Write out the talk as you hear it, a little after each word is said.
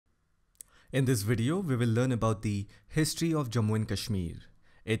In this video, we will learn about the history of Jammu and Kashmir,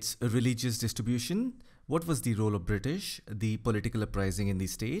 its religious distribution, what was the role of British, the political uprising in the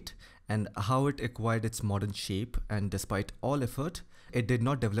state, and how it acquired its modern shape, and despite all effort, it did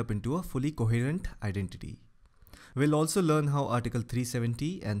not develop into a fully coherent identity. We'll also learn how Article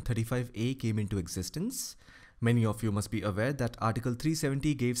 370 and 35A came into existence. Many of you must be aware that Article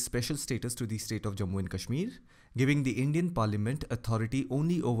 370 gave special status to the state of Jammu and Kashmir, giving the Indian Parliament authority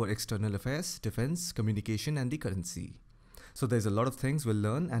only over external affairs, defense, communication and the currency. So there's a lot of things we'll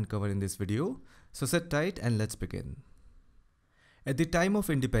learn and cover in this video. So sit tight and let's begin. At the time of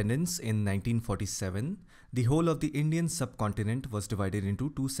independence in 1947, the whole of the Indian subcontinent was divided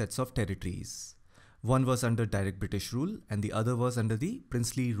into two sets of territories. One was under direct British rule and the other was under the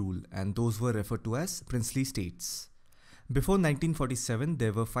princely rule, and those were referred to as princely states. Before 1947,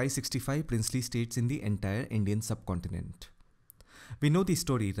 there were 565 princely states in the entire Indian subcontinent. We know the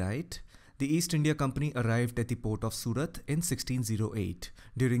story, right? The East India Company arrived at the port of Surat in 1608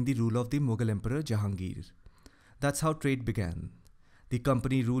 during the rule of the Mughal Emperor Jahangir. That's how trade began. The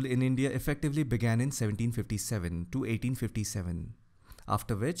company rule in India effectively began in 1757 to 1857.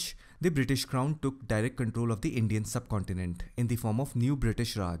 After which, the British Crown took direct control of the Indian subcontinent in the form of New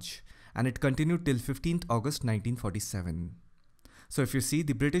British Raj, and it continued till 15th August 1947. So if you see,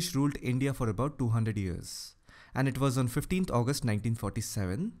 the British ruled India for about 200 years. And it was on 15th August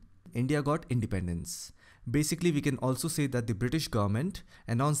 1947, India got independence. Basically, we can also say that the British government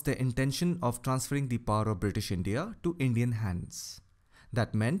announced their intention of transferring the power of British India to Indian hands.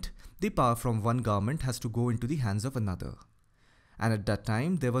 That meant the power from one government has to go into the hands of another. And at that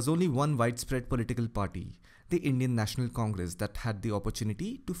time, there was only one widespread political party, the Indian National Congress, that had the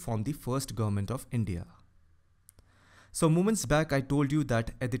opportunity to form the first government of India. So moments back, I told you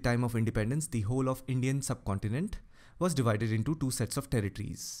that at the time of independence, the whole of Indian subcontinent was divided into two sets of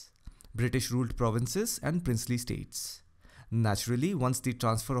territories, British-ruled provinces and princely states. Naturally, once the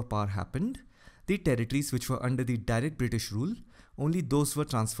transfer of power happened, the territories which were under the direct British rule, only those were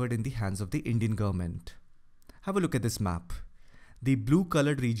transferred in the hands of the Indian government. Have a look at this map. The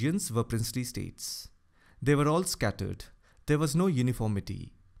blue-colored regions were princely states. They were all scattered. There was no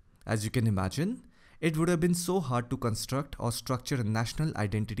uniformity. As you can imagine, it would have been so hard to construct or structure a national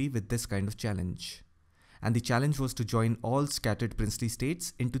identity with this kind of challenge. And the challenge was to join all scattered princely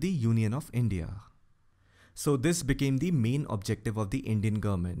states into the Union of India. So this became the main objective of the Indian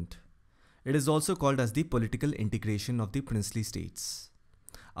government. It is also called as the political integration of the princely states.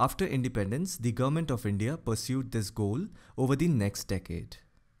 After independence, the Government of India pursued this goal over the next decade.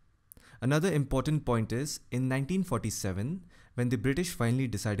 Another important point is, in 1947, when the British finally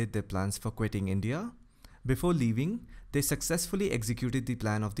decided their plans for quitting India, before leaving, they successfully executed the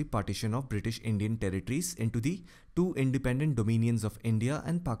plan of the partition of British Indian territories into the two independent dominions of India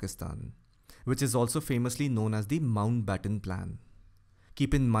and Pakistan, which is also famously known as the Mountbatten Plan.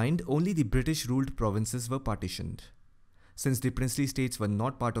 Keep in mind, only the British-ruled provinces were partitioned. Since the princely states were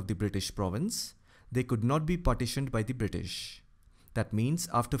not part of the British province, they could not be partitioned by the British. That means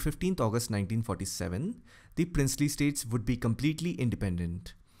after 15th August 1947, the princely states would be completely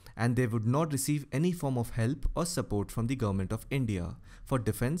independent, and they would not receive any form of help or support from the Government of India for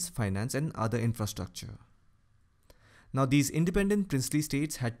defense, finance and other infrastructure. Now these independent princely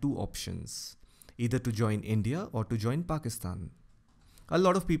states had two options, either to join India or to join Pakistan. A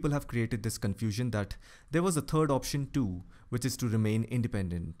lot of people have created this confusion that there was a third option too, which is to remain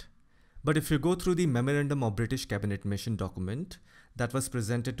independent. But if you go through the Memorandum of British Cabinet Mission document that was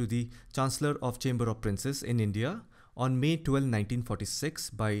presented to the Chancellor of Chamber of Princes in India on May 12, 1946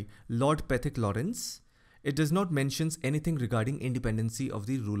 by Lord Pethick Lawrence, it does not mention anything regarding independency of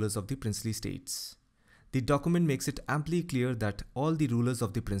the rulers of the princely states. The document makes it amply clear that all the rulers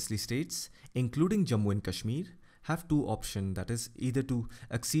of the princely states, including Jammu and Kashmir, have two options, that is either to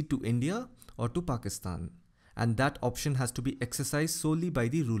accede to India or to Pakistan, and that option has to be exercised solely by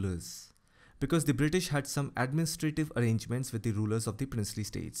the rulers, because the British had some administrative arrangements with the rulers of the princely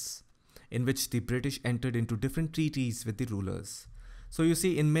states, in which the British entered into different treaties with the rulers. So you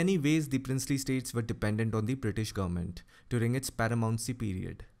see, in many ways the princely states were dependent on the British government during its paramountcy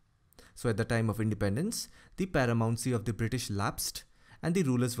period. So at the time of independence, the paramountcy of the British lapsed and the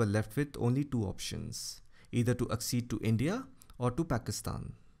rulers were left with only two options, either to accede to India or to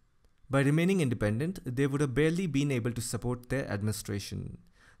Pakistan. By remaining independent, they would have barely been able to support their administration.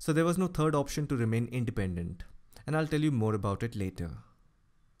 So there was no third option to remain independent, and I'll tell you more about it later.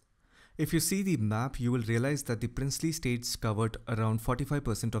 If you see the map, you will realize that the princely states covered around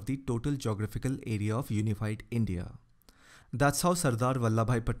 45% of the total geographical area of unified India. That's how Sardar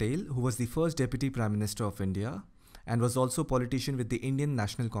Vallabhbhai Patel, who was the first Deputy Prime Minister of India and was also a politician with the Indian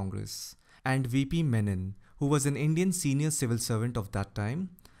National Congress, and VP Menon, who was an Indian senior civil servant of that time.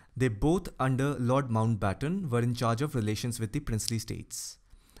 They both, under Lord Mountbatten, were in charge of relations with the princely states.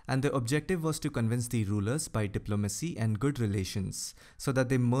 And the objective was to convince the rulers by diplomacy and good relations so that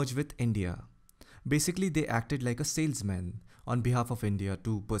they merge with India. Basically, they acted like a salesman on behalf of India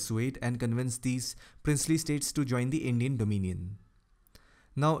to persuade and convince these princely states to join the Indian Dominion.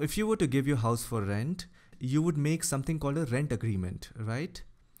 Now, if you were to give your house for rent, you would make something called a rent agreement, right?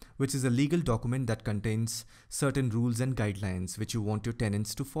 Which is a legal document that contains certain rules and guidelines which you want your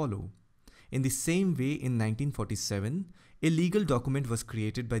tenants to follow. In the same way, in 1947, a legal document was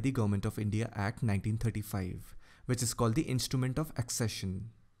created by the Government of India Act 1935, which is called the Instrument of Accession.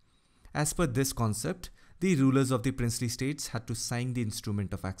 As per this concept, the rulers of the princely states had to sign the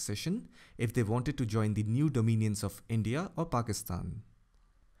Instrument of Accession if they wanted to join the new dominions of India or Pakistan.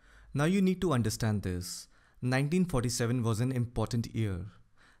 Now you need to understand this. 1947 was an important year.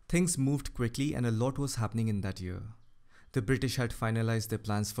 Things moved quickly and a lot was happening in that year. The British had finalized their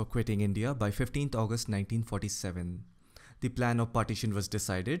plans for quitting India by 15th August 1947. The plan of partition was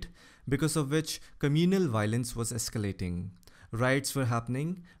decided, because of which communal violence was escalating. Riots were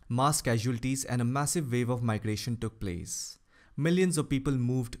happening, mass casualties and a massive wave of migration took place. Millions of people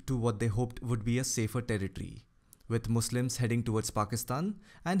moved to what they hoped would be a safer territory, with Muslims heading towards Pakistan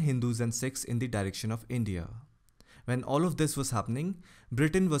and Hindus and Sikhs in the direction of India. When all of this was happening,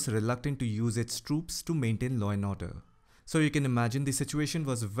 Britain was reluctant to use its troops to maintain law and order. So you can imagine the situation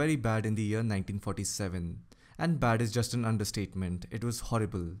was very bad in the year 1947. And bad is just an understatement. It was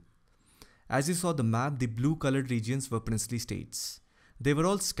horrible. As you saw the map, the blue colored regions were princely states. They were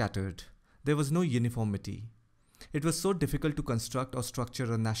all scattered. There was no uniformity. It was so difficult to construct or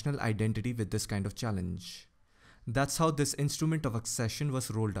structure a national identity with this kind of challenge. That's how this Instrument of Accession was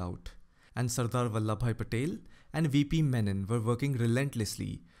rolled out. And Sardar Vallabhbhai Patel and VP Menon were working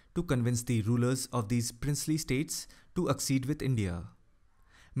relentlessly to convince the rulers of these princely states to accede with India.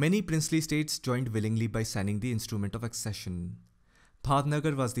 Many princely states joined willingly by signing the Instrument of Accession.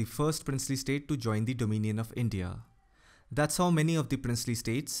 Bhavnagar was the first princely state to join the Dominion of India. That's how many of the princely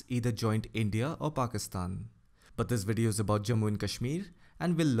states either joined India or Pakistan. But this video is about Jammu and Kashmir,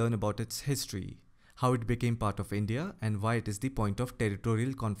 and we'll learn about its history, how it became part of India, and why it is the point of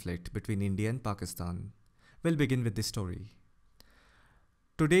territorial conflict between India and Pakistan. We'll begin with this story.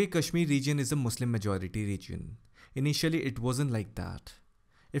 Today, Kashmir region is a Muslim majority region. Initially, it wasn't like that.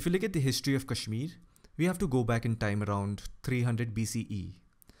 If you look at the history of Kashmir, we have to go back in time around 300 BCE.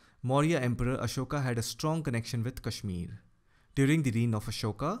 Maurya Emperor Ashoka had a strong connection with Kashmir. During the reign of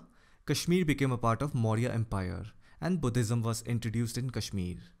Ashoka, Kashmir became a part of Maurya Empire and Buddhism was introduced in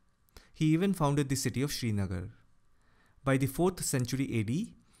Kashmir. He even founded the city of Srinagar. By the 4th century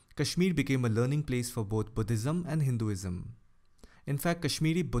AD, Kashmir became a learning place for both Buddhism and Hinduism. In fact,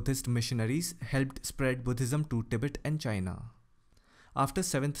 Kashmiri Buddhist missionaries helped spread Buddhism to Tibet and China. After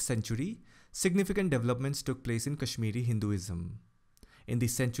 7th century, significant developments took place in Kashmiri Hinduism. In the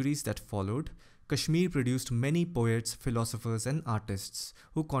centuries that followed, Kashmir produced many poets, philosophers and artists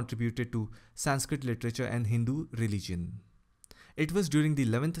who contributed to Sanskrit literature and Hindu religion. It was during the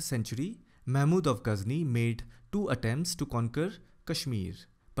 11th century, Mahmud of Ghazni made 2 attempts to conquer Kashmir,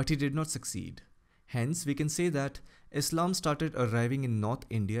 but he did not succeed. Hence, we can say that Islam started arriving in North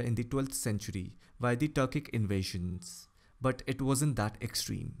India in the 12th century via the Turkic invasions, but it wasn't that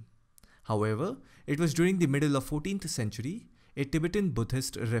extreme. However, it was during the middle of 14th century, a Tibetan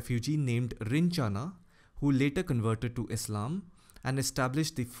Buddhist refugee named Rinchana, who later converted to Islam and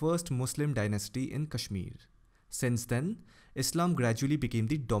established the first Muslim dynasty in Kashmir. Since then, Islam gradually became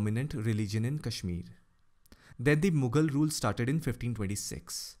the dominant religion in Kashmir. Then the Mughal rule started in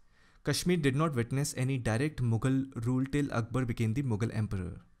 1526. Kashmir did not witness any direct Mughal rule till Akbar became the Mughal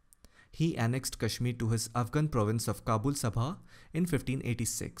emperor. He annexed Kashmir to his Afghan province of Kabul Sabha in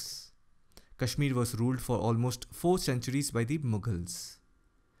 1586. Kashmir was ruled for almost 4 centuries by the Mughals.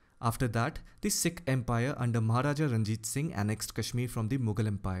 After that, the Sikh Empire under Maharaja Ranjit Singh annexed Kashmir from the Mughal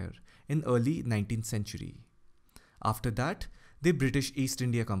Empire in early 19th century. After that, the British East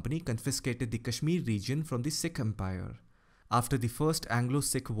India Company confiscated the Kashmir region from the Sikh Empire after the First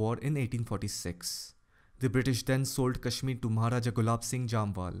Anglo-Sikh War in 1846. The British then sold Kashmir to Maharaja Gulab Singh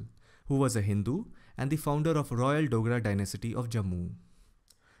Jamwal, who was a Hindu and the founder of Royal Dogra dynasty of Jammu.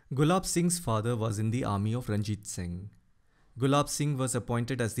 Gulab Singh's father was in the army of Ranjit Singh. Gulab Singh was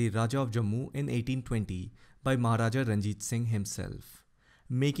appointed as the Raja of Jammu in 1820 by Maharaja Ranjit Singh himself,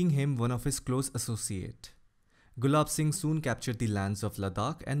 making him one of his close associates. Gulab Singh soon captured the lands of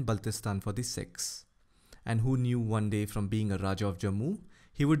Ladakh and Baltistan for the Sikhs. And who knew one day from being a Raja of Jammu,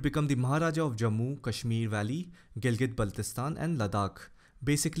 he would become the Maharaja of Jammu, Kashmir Valley, Gilgit-Baltistan and Ladakh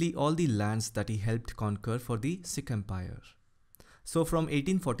basically all the lands that he helped conquer for the Sikh Empire. So from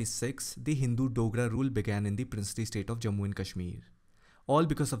 1846, the Hindu Dogra rule began in the princely state of Jammu and Kashmir, all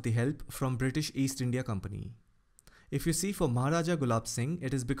because of the help from British East India Company. If you see, for Maharaja Gulab Singh,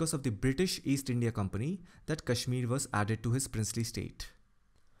 it is because of the British East India Company that Kashmir was added to his princely state.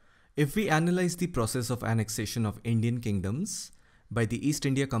 If we analyze the process of annexation of Indian kingdoms by the East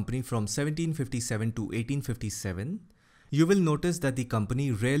India Company from 1757 to 1857, you will notice that the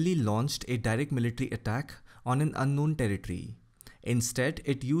company rarely launched a direct military attack on an unknown territory. Instead,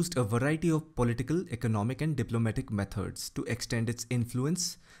 it used a variety of political, economic and diplomatic methods to extend its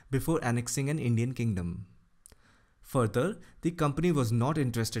influence before annexing an Indian kingdom. Further, the company was not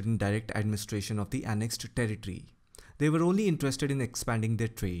interested in direct administration of the annexed territory. They were only interested in expanding their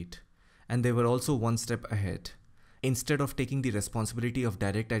trade, and they were also one step ahead. Instead of taking the responsibility of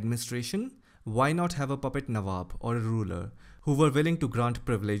direct administration, why not have a puppet Nawab or a ruler who were willing to grant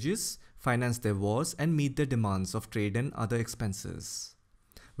privileges, finance their wars and meet the demands of trade and other expenses?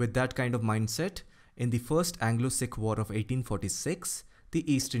 With that kind of mindset, in the First Anglo-Sikh War of 1846,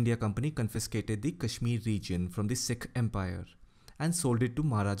 the East India Company confiscated the Kashmir region from the Sikh Empire and sold it to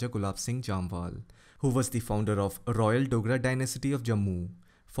Maharaja Gulab Singh Jamwal, who was the founder of Royal Dogra dynasty of Jammu,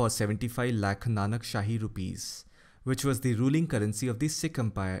 for 75 lakh Nanak Shahi rupees, which was the ruling currency of the Sikh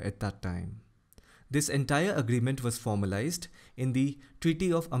Empire at that time. This entire agreement was formalized in the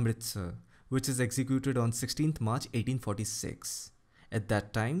Treaty of Amritsar, which is executed on 16th March 1846. At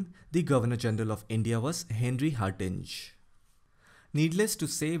that time, the Governor General of India was Henry Hardinge. Needless to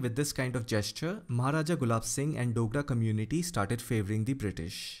say, with this kind of gesture, Maharaja Gulab Singh and Dogra community started favoring the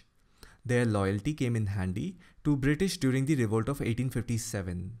British. Their loyalty came in handy to British during the revolt of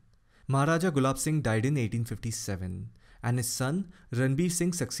 1857. Maharaja Gulab Singh died in 1857, and his son Ranbir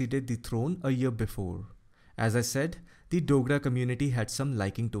Singh succeeded the throne a year before. As I said, the Dogra community had some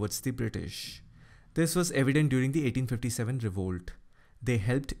liking towards the British. This was evident during the 1857 revolt. They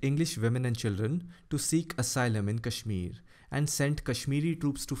helped English women and children to seek asylum in Kashmir and sent Kashmiri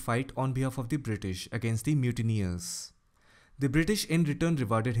troops to fight on behalf of the British against the mutineers. The British in return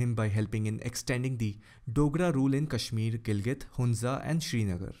rewarded him by helping in extending the Dogra rule in Kashmir, Gilgit, Hunza and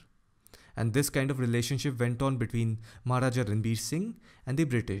Srinagar. And this kind of relationship went on between Maharaja Ranbir Singh and the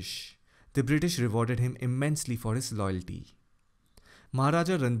British. The British rewarded him immensely for his loyalty.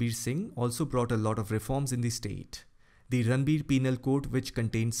 Maharaja Ranbir Singh also brought a lot of reforms in the state. The Ranbir Penal Code, which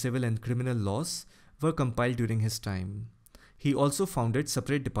contained civil and criminal laws, were compiled during his time. He also founded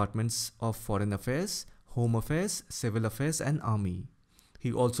separate departments of Foreign Affairs, Home Affairs, Civil Affairs and Army.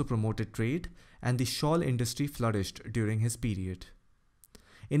 He also promoted trade, and the shawl industry flourished during his period.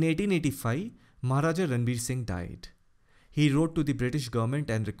 In 1885, Maharaja Ranbir Singh died. He wrote to the British government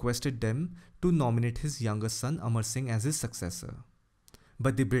and requested them to nominate his younger son Amar Singh as his successor.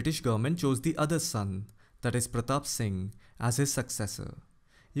 But the British government chose the other son, that is Pratap Singh, as his successor.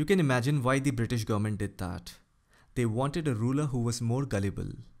 You can imagine why the British government did that. They wanted a ruler who was more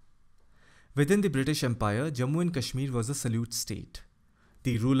gullible. Within the British Empire, Jammu and Kashmir was a salute state.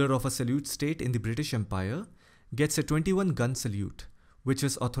 The ruler of a salute state in the British Empire gets a 21-gun salute, which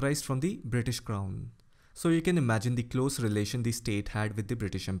is authorized from the British Crown. So you can imagine the close relation the state had with the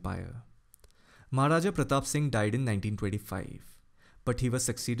British Empire. Maharaja Pratap Singh died in 1925, but he was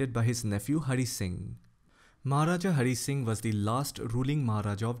succeeded by his nephew Hari Singh. Maharaja Hari Singh was the last ruling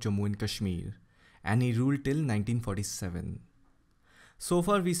Maharaja of Jammu and Kashmir, and he ruled till 1947. So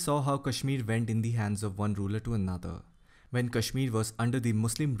far we saw how Kashmir went in the hands of one ruler to another. When Kashmir was under the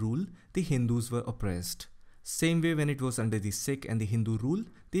Muslim rule, the Hindus were oppressed. Same way when it was under the Sikh and the Hindu rule,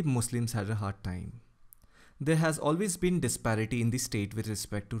 the Muslims had a hard time. There has always been disparity in the state with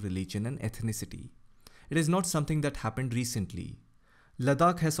respect to religion and ethnicity. It is not something that happened recently.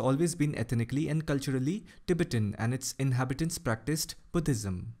 Ladakh has always been ethnically and culturally Tibetan, and its inhabitants practiced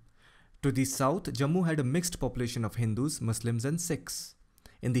Buddhism. To the south, Jammu had a mixed population of Hindus, Muslims and Sikhs.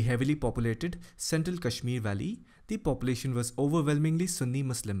 In the heavily populated central Kashmir valley, the population was overwhelmingly Sunni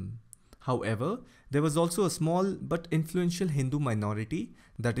Muslim. However, there was also a small but influential Hindu minority,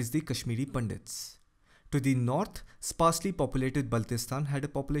 that is the Kashmiri Pandits. To the north, sparsely populated Baltistan had a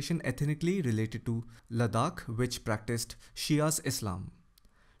population ethnically related to Ladakh, which practiced Shia's Islam.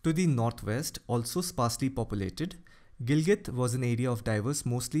 To the northwest, also sparsely populated, Gilgit was an area of diverse,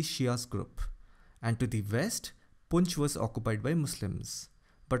 mostly Shia's group. And to the west, Punch was occupied by Muslims,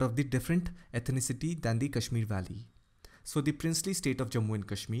 but of the different ethnicity than the Kashmir Valley. So the princely state of Jammu and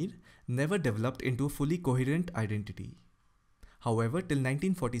Kashmir never developed into a fully coherent identity. However, till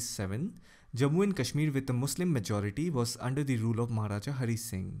 1947, Jammu and Kashmir with a Muslim majority was under the rule of Maharaja Hari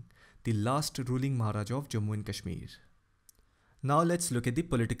Singh, the last ruling Maharaja of Jammu and Kashmir. Now let's look at the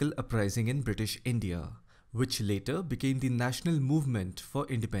political uprising in British India, which later became the National Movement for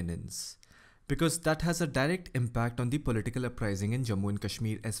Independence, because that has a direct impact on the political uprising in Jammu and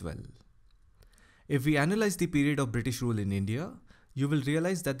Kashmir as well. If we analyze the period of British rule in India, you will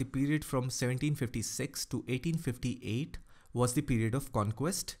realize that the period from 1756 to 1858 was the period of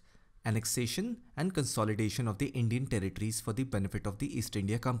conquest, annexation and consolidation of the Indian territories for the benefit of the East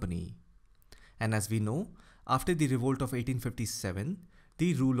India Company. And as we know, after the revolt of 1857,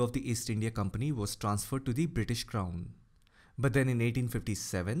 the rule of the East India Company was transferred to the British Crown. But then in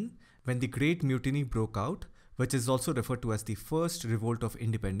 1857, when the Great Mutiny broke out, which is also referred to as the First Revolt of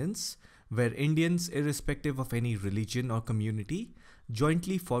Independence, where Indians, irrespective of any religion or community,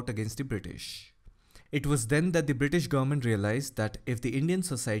 jointly fought against the British. It was then that the British government realized that if the Indian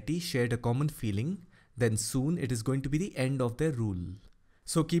society shared a common feeling, then soon it is going to be the end of their rule.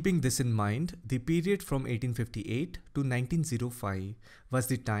 So keeping this in mind, the period from 1858 to 1905 was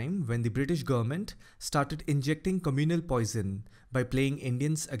the time when the British government started injecting communal poison by playing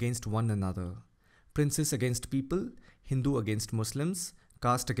Indians against one another. Princes against people, Hindu against Muslims,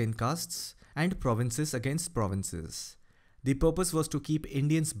 caste against castes, and provinces against provinces. The purpose was to keep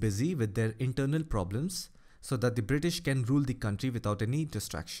Indians busy with their internal problems so that the British can rule the country without any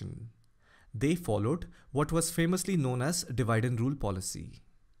distraction. They followed what was famously known as divide and rule policy.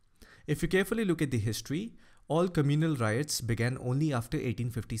 If you carefully look at the history, all communal riots began only after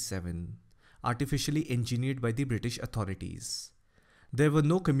 1857, artificially engineered by the British authorities. There were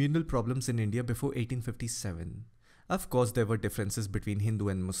no communal problems in India before 1857. Of course, there were differences between Hindu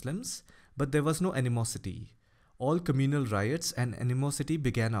and Muslims, but there was no animosity. All communal riots and animosity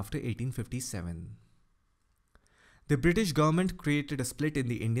began after 1857. The British government created a split in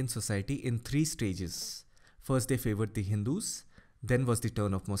the Indian society in three stages. First, they favored the Hindus, then was the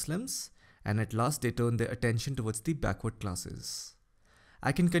turn of Muslims, and at last they turned their attention towards the backward classes.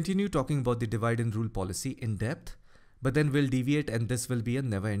 I can continue talking about the divide and rule policy in depth, but then we'll deviate and this will be a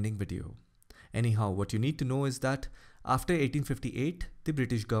never-ending video. Anyhow, what you need to know is that after 1858, the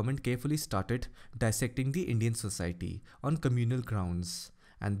British government carefully started dissecting the Indian society on communal grounds,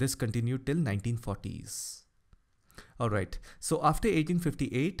 and this continued till 1940s. Alright, so after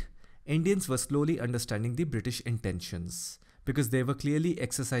 1858, Indians were slowly understanding the British intentions because they were clearly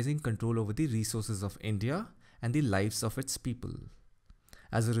exercising control over the resources of India and the lives of its people.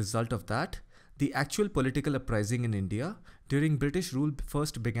 As a result of that, the actual political uprising in India during British rule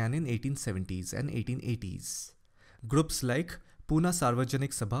first began in 1870s and 1880s. Groups like Pune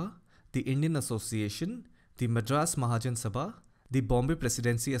Sarvajanik Sabha, the Indian Association, the Madras Mahajan Sabha, the Bombay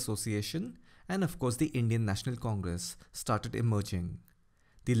Presidency Association, and of course the Indian National Congress started emerging.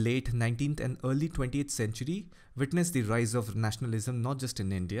 The late 19th and early 20th century witnessed the rise of nationalism not just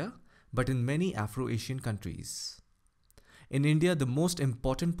in India, but in many Afro-Asian countries. In India, the most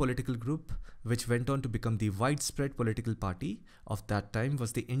important political group which went on to become the widespread political party of that time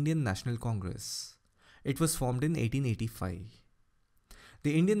was the Indian National Congress. It was formed in 1885.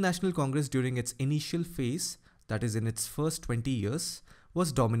 The Indian National Congress during its initial phase, that is in its first 20 years,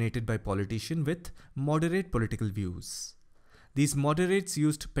 was dominated by politicians with moderate political views. These moderates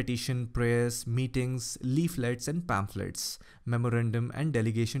used petition, prayers, meetings, leaflets and pamphlets, memorandum and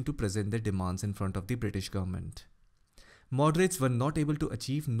delegation to present their demands in front of the British government. Moderates were not able to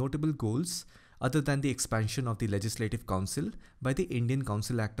achieve notable goals other than the expansion of the Legislative Council by the Indian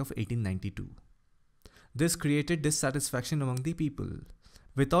Council Act of 1892. This created dissatisfaction among the people.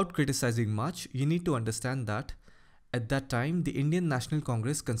 Without criticizing much, you need to understand that at that time, the Indian National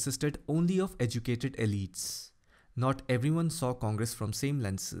Congress consisted only of educated elites. Not everyone saw Congress from same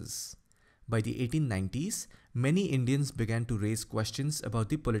lenses. By the 1890s, many Indians began to raise questions about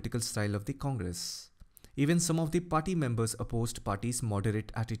the political style of the Congress. Even some of the party members opposed party's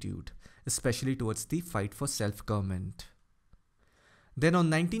moderate attitude, especially towards the fight for self-government. Then on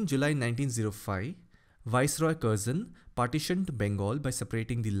 19 July 1905, Viceroy Curzon partitioned Bengal by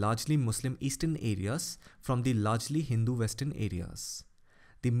separating the largely Muslim eastern areas from the largely Hindu western areas.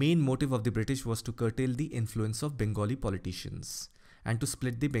 The main motive of the British was to curtail the influence of Bengali politicians and to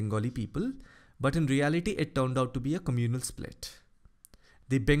split the Bengali people, but in reality it turned out to be a communal split.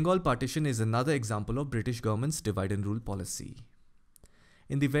 The Bengal partition is another example of British government's divide and rule policy.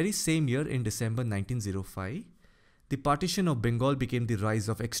 In the very same year, in December 1905, the partition of Bengal became the rise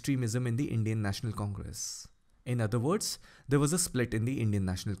of extremism in the Indian National Congress. In other words, there was a split in the Indian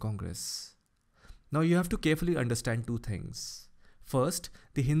National Congress. Now you have to carefully understand two things. First,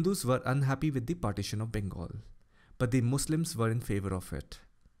 the Hindus were unhappy with the partition of Bengal, but the Muslims were in favor of it.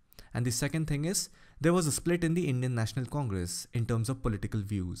 And the second thing is, there was a split in the Indian National Congress in terms of political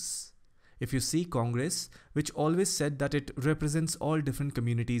views. If you see Congress, which always said that it represents all different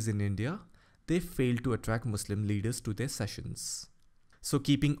communities in India, they failed to attract Muslim leaders to their sessions. So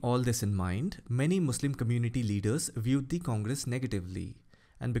keeping all this in mind, many Muslim community leaders viewed the Congress negatively,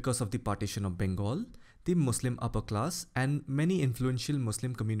 and because of the partition of Bengal, the Muslim upper class and many influential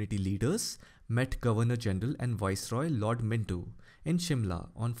Muslim community leaders met Governor General and Viceroy Lord Minto in Shimla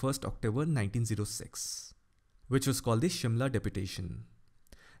on 1st October 1906, which was called the Shimla Deputation.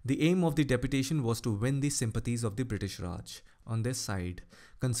 The aim of the deputation was to win the sympathies of the British Raj on their side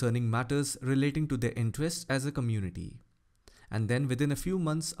concerning matters relating to their interests as a community. And then within a few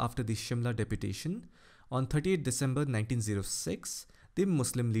months after the Shimla deputation, on 30th December 1906, the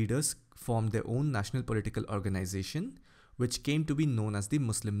Muslim leaders formed their own national political organization, which came to be known as the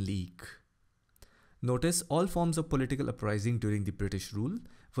Muslim League. Notice all forms of political uprising during the British rule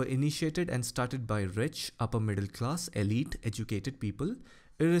were initiated and started by rich, upper middle class, elite, educated people,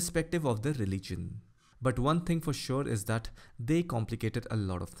 irrespective of their religion. But one thing for sure is that they complicated a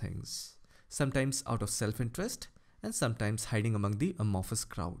lot of things, sometimes out of self-interest and sometimes hiding among the amorphous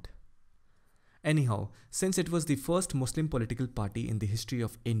crowd. Anyhow, since it was the first Muslim political party in the history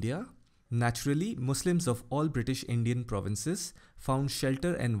of India, naturally Muslims of all British Indian provinces found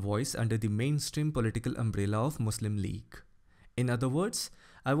shelter and voice under the mainstream political umbrella of Muslim League. In other words,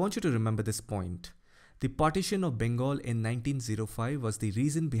 I want you to remember this point. The partition of Bengal in 1905 was the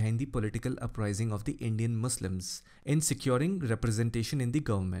reason behind the political uprising of the Indian Muslims in securing representation in the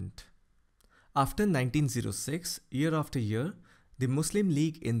government. After 1906, year after year, the Muslim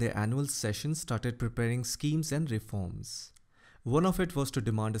League in their annual session started preparing schemes and reforms. One of it was to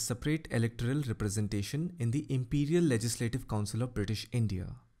demand a separate electoral representation in the Imperial Legislative Council of British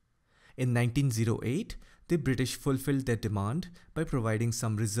India. In 1908, the British fulfilled their demand by providing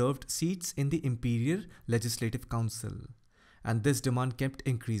some reserved seats in the Imperial Legislative Council, and this demand kept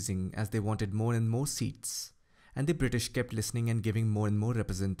increasing as they wanted more and more seats, and the British kept listening and giving more and more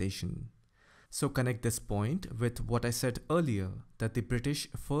representation. So connect this point with what I said earlier, that the British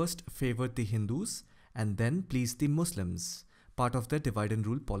first favored the Hindus and then pleased the Muslims, part of their divide and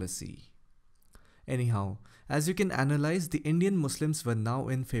rule policy. Anyhow, as you can analyze, the Indian Muslims were now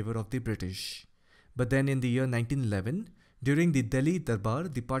in favor of the British. But then in the year 1911, during the Delhi Darbar,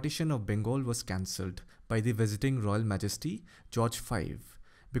 the partition of Bengal was cancelled by the visiting Royal Majesty George V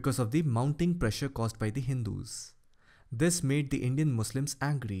because of the mounting pressure caused by the Hindus. This made the Indian Muslims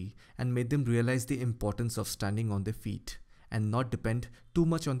angry and made them realize the importance of standing on their feet and not depend too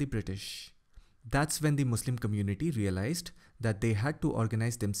much on the British. That's when the Muslim community realized that they had to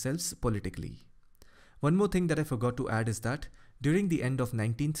organize themselves politically. One more thing that I forgot to add is that during the end of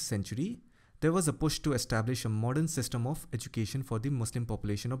 19th century, there was a push to establish a modern system of education for the Muslim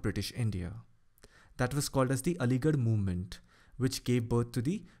population of British India. That was called as the Aligarh movement, which gave birth to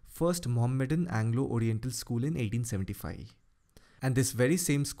the first Mohammedan Anglo-Oriental school in 1875. And this very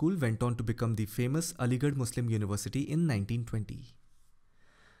same school went on to become the famous Aligarh Muslim University in 1920.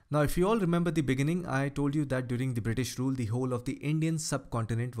 Now, if you all remember the beginning, I told you that during the British rule, the whole of the Indian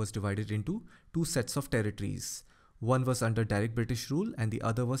subcontinent was divided into two sets of territories. One was under direct British rule and the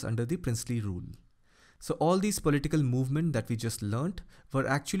other was under the princely rule. So all these political movements that we just learnt were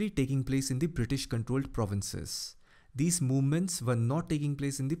actually taking place in the British controlled provinces. These movements were not taking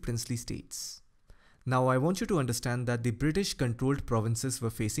place in the princely states. Now I want you to understand that the British controlled provinces were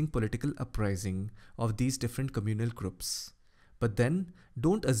facing political uprising of these different communal groups. But then,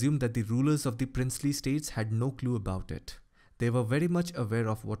 don't assume that the rulers of the princely states had no clue about it. They were very much aware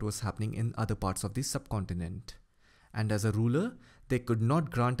of what was happening in other parts of the subcontinent. And as a ruler, they could not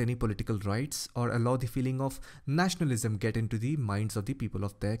grant any political rights or allow the feeling of nationalism get into the minds of the people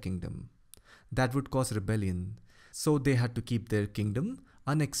of their kingdom. That would cause rebellion. So they had to keep their kingdom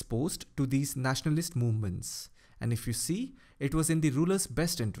unexposed to these nationalist movements. And if you see, it was in the ruler's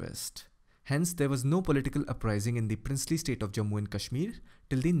best interest. Hence, there was no political uprising in the princely state of Jammu and Kashmir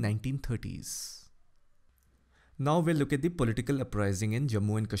till the 1930s. Now we'll look at the political uprising in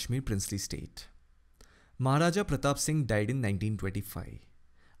Jammu and Kashmir princely state. Maharaja Pratap Singh died in 1925.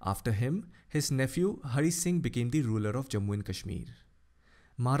 After him, his nephew Hari Singh became the ruler of Jammu and Kashmir.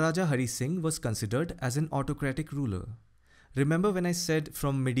 Maharaja Hari Singh was considered as an autocratic ruler. Remember when I said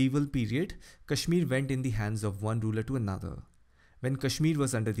from medieval period, Kashmir went in the hands of one ruler to another. When Kashmir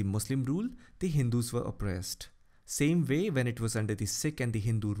was under the Muslim rule, the Hindus were oppressed. Same way, when it was under the Sikh and the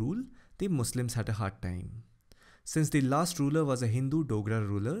Hindu rule, the Muslims had a hard time. Since the last ruler was a Hindu Dogra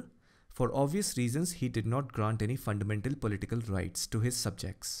ruler, for obvious reasons he did not grant any fundamental political rights to his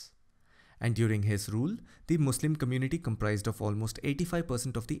subjects. And during his rule, the Muslim community comprised of almost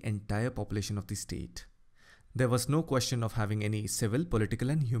 85% of the entire population of the state. There was no question of having any civil, political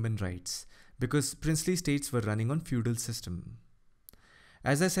and human rights because princely states were running on feudal system.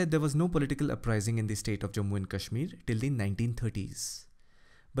 As I said, there was no political uprising in the state of Jammu and Kashmir till the 1930s.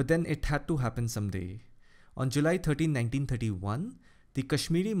 But then it had to happen someday. On July 13, 1931, the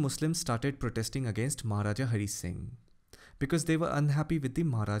Kashmiri Muslims started protesting against Maharaja Hari Singh because they were unhappy with the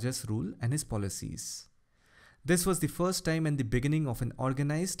Maharaja's rule and his policies. This was the first time and the beginning of an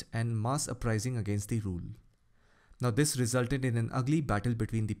organized and mass uprising against the rule. Now this resulted in an ugly battle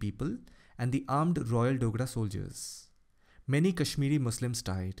between the people and the armed Royal Dogra soldiers. Many Kashmiri Muslims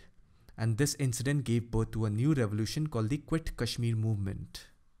died, and this incident gave birth to a new revolution called the Quit Kashmir movement.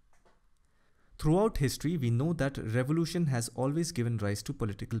 Throughout history, we know that revolution has always given rise to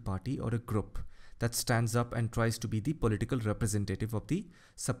political party or a group that stands up and tries to be the political representative of the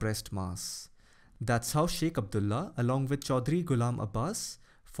suppressed mass. That's how Sheikh Abdullah, along with Chaudhry Ghulam Abbas,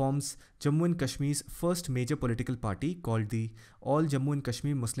 forms Jammu and Kashmir's first major political party called the All Jammu and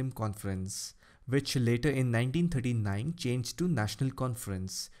Kashmir Muslim Conference, which later in 1939 changed to National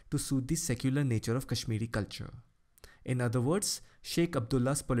Conference to suit the secular nature of Kashmiri culture. In other words, Sheikh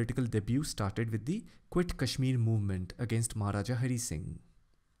Abdullah's political debut started with the Quit Kashmir movement against Maharaja Hari Singh.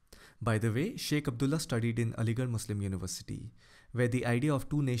 By the way, Sheikh Abdullah studied in Aligarh Muslim University, where the idea of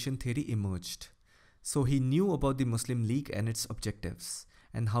two-nation theory emerged. So he knew about the Muslim League and its objectives,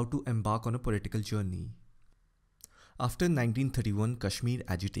 and how to embark on a political journey. After 1931 Kashmir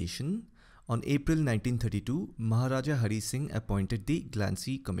agitation, on April 1932, Maharaja Hari Singh appointed the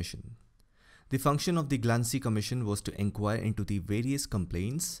Glancy Commission. The function of the Glancy Commission was to inquire into the various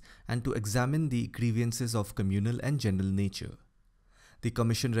complaints and to examine the grievances of communal and general nature. The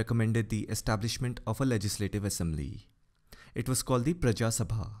commission recommended the establishment of a legislative assembly. It was called the Praja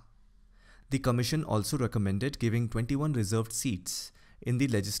Sabha. The commission also recommended giving 21 reserved seats in the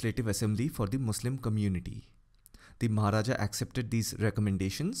legislative assembly for the Muslim community. The Maharaja accepted these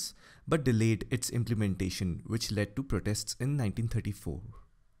recommendations but delayed its implementation, which led to protests in 1934.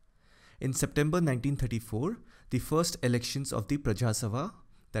 In September 1934, the first elections of the Praja Sabha,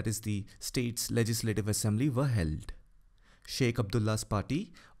 that is the state's legislative assembly, were held. Sheikh Abdullah's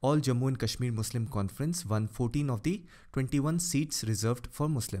party, All Jammu and Kashmir Muslim Conference, won 14 of the 21 seats reserved for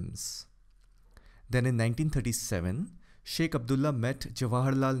Muslims. Then in 1937, Sheikh Abdullah met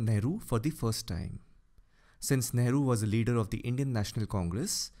Jawaharlal Nehru for the first time. Since Nehru was a leader of the Indian National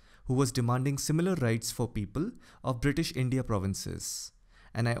Congress, who was demanding similar rights for people of British India provinces.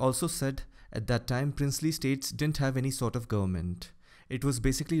 And I also said at that time princely states didn't have any sort of government. It was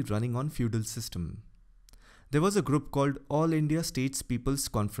basically running on feudal system. There was a group called All India States People's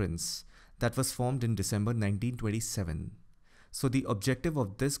Conference that was formed in December 1927. So the objective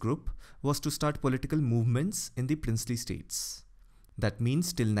of this group was to start political movements in the princely states. That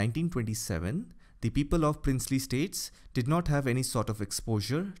means till 1927, the people of princely states did not have any sort of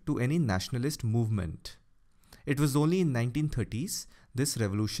exposure to any nationalist movement. It was only in 1930s this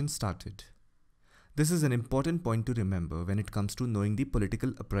revolution started. This is an important point to remember when it comes to knowing the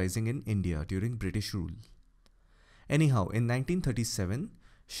political uprising in India during British rule. Anyhow, in 1937,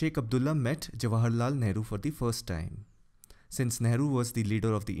 Sheikh Abdullah met Jawaharlal Nehru for the first time. Since Nehru was the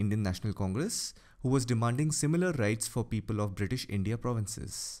leader of the Indian National Congress, who was demanding similar rights for people of British India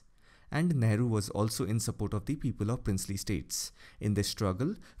provinces. And Nehru was also in support of the people of princely states in their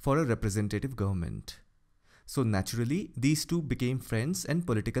struggle for a representative government. So naturally, these two became friends and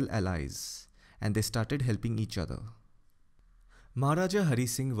political allies, and they started helping each other. Maharaja Hari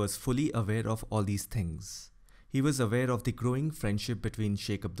Singh was fully aware of all these things. He was aware of the growing friendship between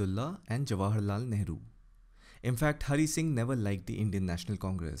Sheikh Abdullah and Jawaharlal Nehru. In fact, Hari Singh never liked the Indian National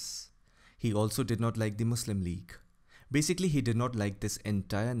Congress. He also did not like the Muslim League. Basically, he did not like this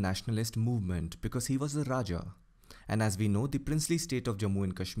entire nationalist movement because he was a Raja. And as we know, the princely state of Jammu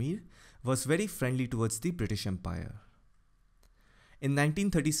and Kashmir was very friendly towards the British Empire. In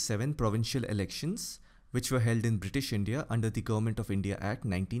 1937 provincial elections, which were held in British India under the Government of India Act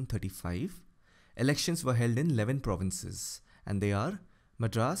 1935, elections were held in 11 provinces, and they are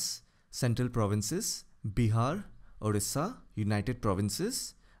Madras, Central Provinces, Bihar, Orissa, United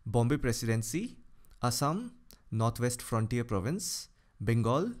Provinces, Bombay Presidency, Assam, Northwest Frontier Province,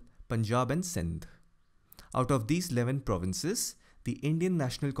 Bengal, Punjab and Sindh. Out of these 11 provinces, the Indian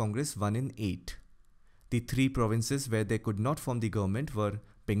National Congress won in 8. The 3 provinces where they could not form the government were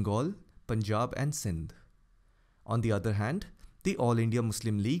Bengal, Punjab and Sindh. On the other hand, the All India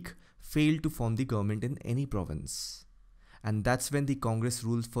Muslim League failed to form the government in any province. And that's when the Congress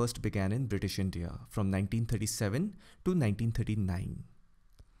rule first began in British India from 1937 to 1939.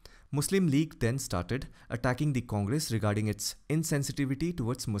 Muslim League then started attacking the Congress regarding its insensitivity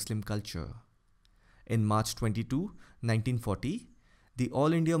towards Muslim culture. In March 22, 1940, the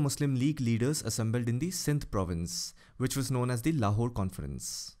All India Muslim League leaders assembled in the Sindh province, which was known as the Lahore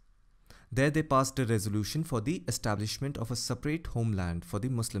Conference. There they passed a resolution for the establishment of a separate homeland for the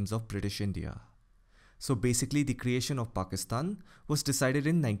Muslims of British India. So basically the creation of Pakistan was decided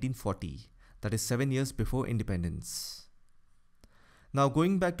in 1940, that is 7 years before independence. Now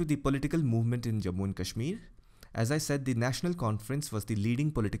going back to the political movement in Jammu and Kashmir, as I said, the National Conference was the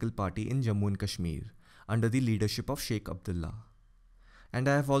leading political party in Jammu and Kashmir under the leadership of Sheikh Abdullah. And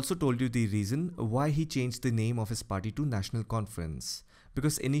I have also told you the reason why he changed the name of his party to National Conference,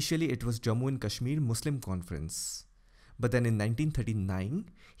 because initially it was Jammu and Kashmir Muslim Conference. But then in 1939,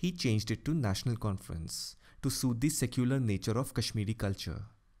 he changed it to National Conference to suit the secular nature of Kashmiri culture.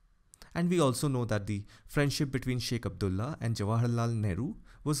 And we also know that the friendship between Sheikh Abdullah and Jawaharlal Nehru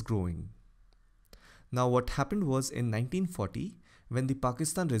was growing. Now what happened was in 1940, when the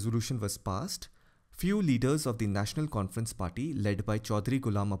Pakistan resolution was passed, few leaders of the National Conference Party led by Chaudhry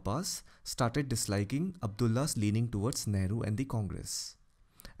Ghulam Abbas started disliking Abdullah's leaning towards Nehru and the Congress.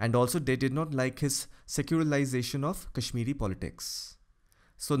 And also they did not like his secularization of Kashmiri politics.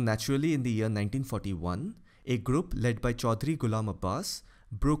 So naturally in the year 1941, a group led by Chaudhry Ghulam Abbas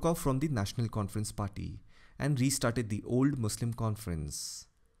broke off from the National Conference Party and restarted the old Muslim Conference.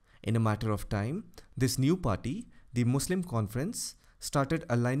 In a matter of time, this new party, the Muslim Conference, started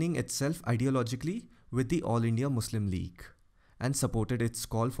aligning itself ideologically with the All India Muslim League and supported its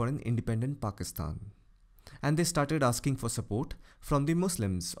call for an independent Pakistan. And they started asking for support from the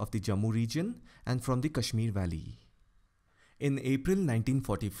Muslims of the Jammu region and from the Kashmir Valley. In April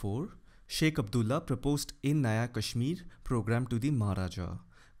 1944, Sheikh Abdullah proposed a Naya Kashmir program to the Maharaja,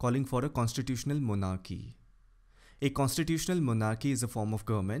 calling for a constitutional monarchy. A constitutional monarchy is a form of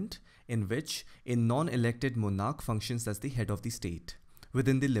government in which a non-elected monarch functions as the head of the state,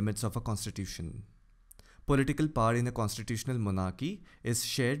 within the limits of a constitution. Political power in a constitutional monarchy is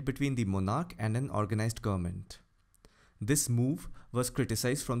shared between the monarch and an organized government. This move was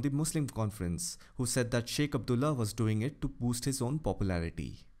criticized from the Muslim Conference, who said that Sheikh Abdullah was doing it to boost his own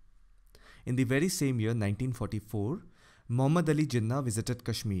popularity. In the very same year, 1944, Muhammad Ali Jinnah visited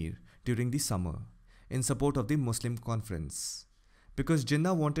Kashmir during the summer in support of the Muslim Conference, because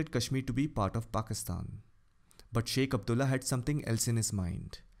Jinnah wanted Kashmir to be part of Pakistan. But Sheikh Abdullah had something else in his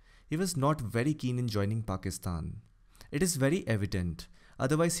mind. He was not very keen in joining Pakistan. It is very evident,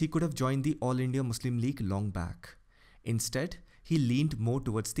 otherwise he could have joined the All India Muslim League long back. Instead, he leaned more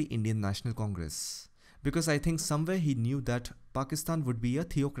towards the Indian National Congress, because I think somewhere he knew that Pakistan would be a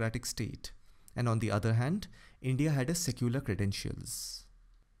theocratic state, and on the other hand, India had a secular credentials.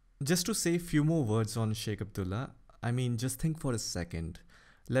 Just to say a few more words on Sheikh Abdullah, just think for a second.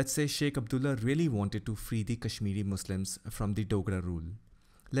 Let's say Sheikh Abdullah really wanted to free the Kashmiri Muslims from the Dogra rule.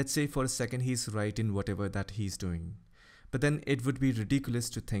 Let's say for a second he's right in whatever that he's doing. But then it would be ridiculous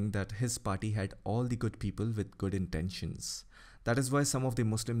to think that his party had all the good people with good intentions. That is why some of the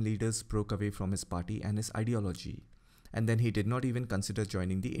Muslim leaders broke away from his party and his ideology. And then he did not even consider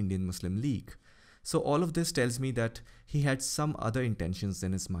joining the Indian Muslim League. So all of this tells me that he had some other intentions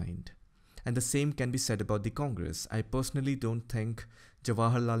in his mind. And the same can be said about the Congress. I personally don't think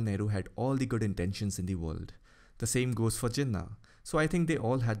Jawaharlal Nehru had all the good intentions in the world. The same goes for Jinnah. So I think they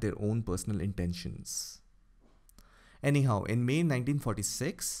all had their own personal intentions. Anyhow, in May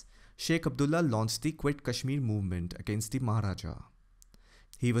 1946, Sheikh Abdullah launched the Quit Kashmir movement against the Maharaja.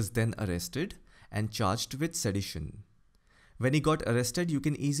 He was then arrested and charged with sedition. When he got arrested, you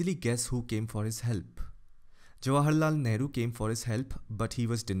can easily guess who came for his help. Jawaharlal Nehru came for his help, but he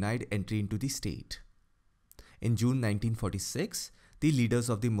was denied entry into the state. In June 1946, the leaders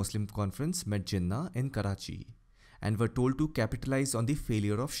of the Muslim Conference met Jinnah in Karachi and were told to capitalize on the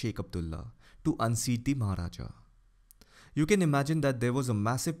failure of Sheikh Abdullah to unseat the Maharaja. You can imagine that there was a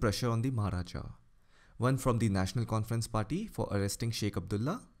massive pressure on the Maharaja. One from the National Conference Party for arresting Sheikh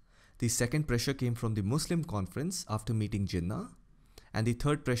Abdullah. The second pressure came from the Muslim Conference after meeting Jinnah. And the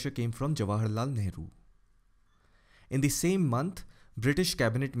third pressure came from Jawaharlal Nehru. In the same month, British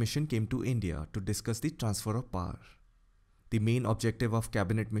cabinet mission came to India to discuss the transfer of power. The main objective of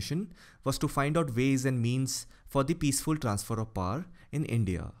cabinet mission was to find out ways and means for the peaceful transfer of power in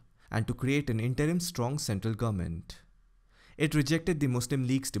India and to create an interim strong central government. It rejected the Muslim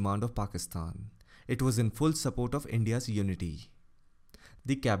League's demand of Pakistan. It was in full support of India's unity.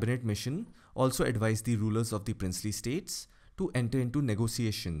 The cabinet mission also advised the rulers of the princely states to enter into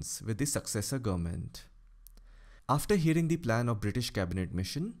negotiations with the successor government. After hearing the plan of British cabinet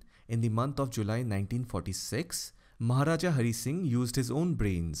mission, in the month of July 1946, Maharaja Hari Singh used his own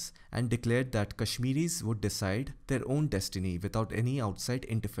brains and declared that Kashmiris would decide their own destiny without any outside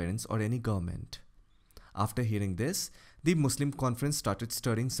interference or any government. After hearing this, the Muslim conference started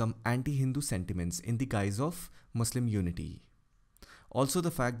stirring some anti-Hindu sentiments in the guise of Muslim unity. Also,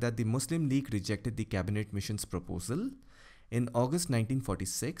 the fact that the Muslim League rejected the cabinet mission's proposal. In August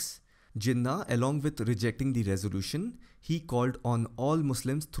 1946, Jinnah, along with rejecting the resolution, he called on all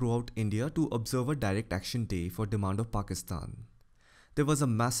Muslims throughout India to observe a direct action day for demand of Pakistan. There was a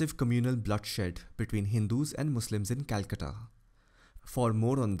massive communal bloodshed between Hindus and Muslims in Calcutta. For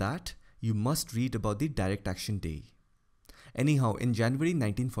more on that, you must read about the direct action day. Anyhow, in January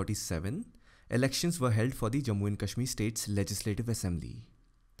 1947, elections were held for the Jammu and Kashmir State's Legislative Assembly.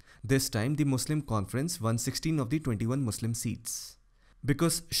 This time, the Muslim Conference won 16 of the 21 Muslim seats.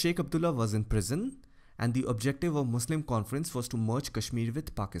 Because Sheikh Abdullah was in prison, and the objective of Muslim Conference was to merge Kashmir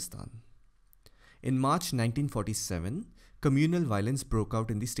with Pakistan. In March 1947, communal violence broke out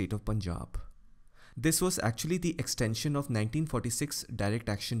in the state of Punjab. This was actually the extension of 1946 Direct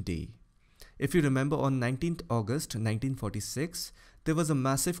Action Day. If you remember, on 19th August 1946, there was a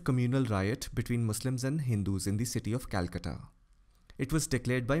massive communal riot between Muslims and Hindus in the city of Calcutta. It was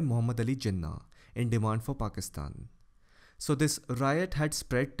declared by Muhammad Ali Jinnah in demand for Pakistan. So this riot had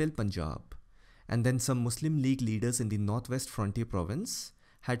spread till Punjab, and then some Muslim League leaders in the northwest frontier province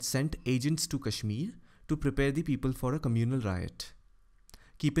had sent agents to Kashmir to prepare the people for a communal riot.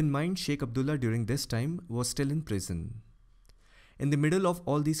 Keep in mind, Sheikh Abdullah during this time was still in prison. In the middle of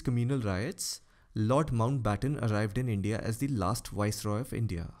all these communal riots, Lord Mountbatten arrived in India as the last Viceroy of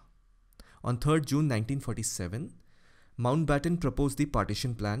India. On 3rd June 1947, Mountbatten proposed the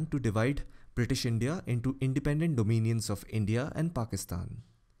partition plan to divide British India into independent dominions of India and Pakistan.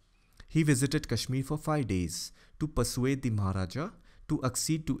 He visited Kashmir for 5 days to persuade the Maharaja to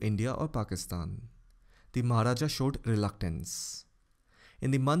accede to India or Pakistan. The Maharaja showed reluctance.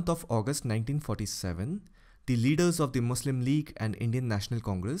 In the month of August 1947, the leaders of the Muslim League and Indian National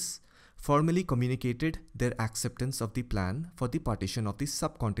Congress formally communicated their acceptance of the plan for the partition of the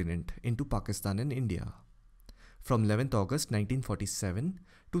subcontinent into Pakistan and India. From 11th August 1947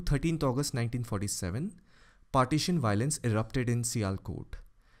 to 13th August 1947, partition violence erupted in Sialkot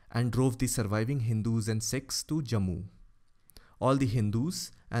and drove the surviving Hindus and Sikhs to Jammu. All the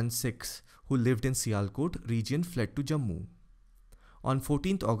Hindus and Sikhs who lived in Sialkot region fled to Jammu. On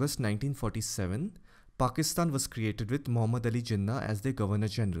 14th August 1947, Pakistan was created with Muhammad Ali Jinnah as the Governor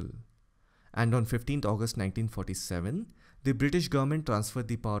General. And on 15th August 1947, the British government transferred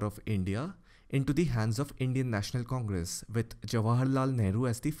the power of India into the hands of Indian National Congress with Jawaharlal Nehru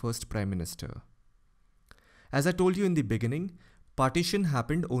as the first Prime Minister. As I told you in the beginning, partition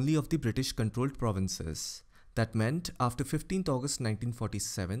happened only of the British-controlled provinces. That meant after 15th August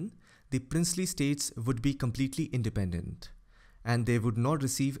 1947, the princely states would be completely independent, and they would not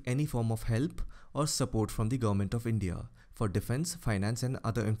receive any form of help or support from the Government of India for defense, finance and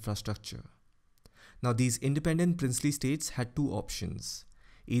other infrastructure. Now these independent princely states had two options,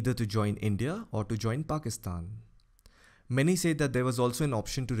 either to join India or to join Pakistan. Many say that there was also an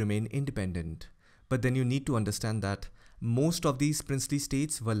option to remain independent, but then you need to understand that most of these princely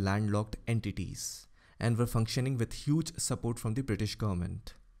states were landlocked entities and were functioning with huge support from the British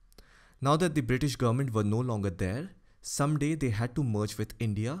government. Now that the British government were no longer there, someday they had to merge with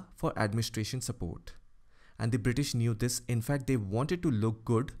India for administration support. And the British knew this. In fact, they wanted to look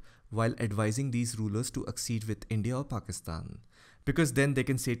good while advising these rulers to accede with India or Pakistan, because then they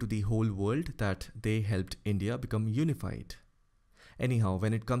can say to the whole world that they helped India become unified. Anyhow,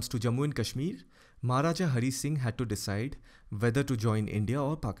 when it comes to Jammu and Kashmir, Maharaja Hari Singh had to decide whether to join India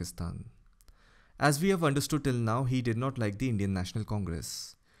or Pakistan. As we have understood till now, he did not like the Indian National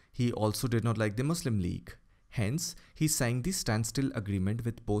Congress. He also did not like the Muslim League. Hence, he signed the standstill agreement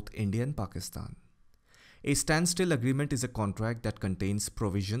with both India and Pakistan. A standstill agreement is a contract that contains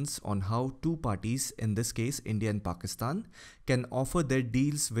provisions on how two parties, in this case India and Pakistan, can offer their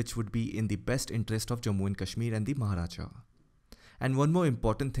deals which would be in the best interest of Jammu and Kashmir and the Maharaja. And one more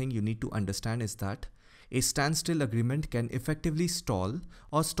important thing you need to understand is that a standstill agreement can effectively stall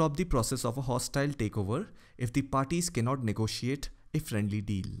or stop the process of a hostile takeover if the parties cannot negotiate a friendly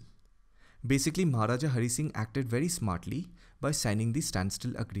deal. Basically, Maharaja Hari Singh acted very smartly by signing the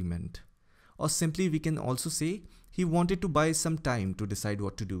standstill agreement. Or simply we can also say he wanted to buy some time to decide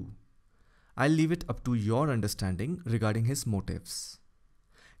what to do. I'll leave it up to your understanding regarding his motives.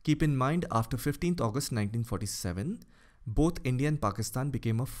 Keep in mind, after 15th August 1947, both India and Pakistan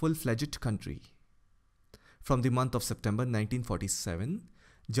became a full-fledged country. From the month of September 1947,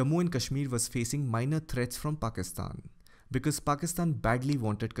 Jammu and Kashmir was facing minor threats from Pakistan because Pakistan badly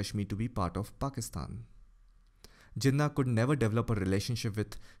wanted Kashmir to be part of Pakistan. Jinnah could never develop a relationship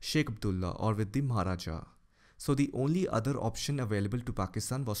with Sheikh Abdullah or with the Maharaja, so the only other option available to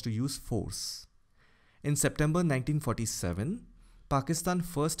Pakistan was to use force. In September 1947, Pakistan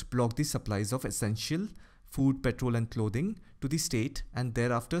first blocked the supplies of essential food, petrol and clothing to the state and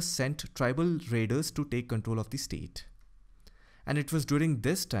thereafter sent tribal raiders to take control of the state. And it was during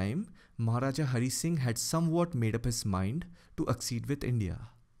this time Maharaja Hari Singh had somewhat made up his mind to accede with India.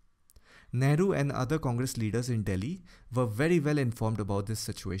 Nehru and other Congress leaders in Delhi were very well informed about this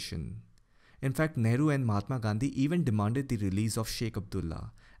situation. In fact, Nehru and Mahatma Gandhi even demanded the release of Sheikh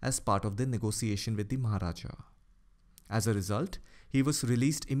Abdullah as part of the negotiation with the Maharaja. As a result, he was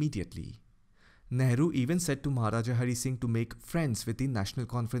released immediately. Nehru even said to Maharaja Hari Singh to make friends with the National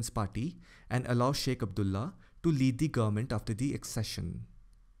Conference Party and allow Sheikh Abdullah to lead the government after the accession.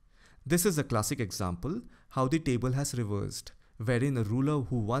 This is a classic example how the table has reversed, wherein a ruler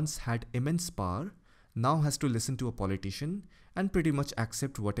who once had immense power now has to listen to a politician and pretty much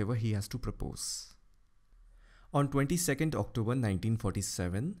accept whatever he has to propose. On 22nd October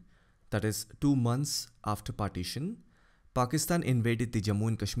 1947, that is 2 months after partition, Pakistan invaded the Jammu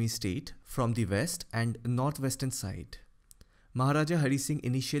and Kashmir state from the west and northwestern side. Maharaja Hari Singh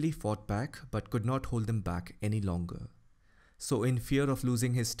initially fought back but could not hold them back any longer. So in fear of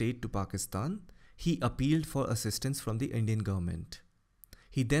losing his state to Pakistan, he appealed for assistance from the Indian government.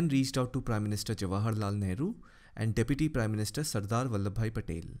 He then reached out to Prime Minister Jawaharlal Nehru and Deputy Prime Minister Sardar Vallabhbhai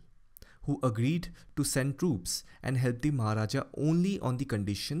Patel, who agreed to send troops and help the Maharaja only on the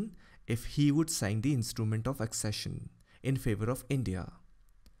condition if he would sign the instrument of accession in favor of India.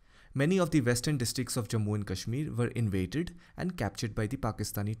 Many of the western districts of Jammu and Kashmir were invaded and captured by the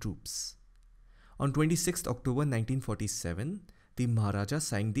Pakistani troops. On 26 October 1947, the Maharaja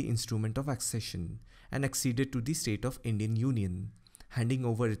signed the instrument of accession and acceded to the state of Indian Union, handing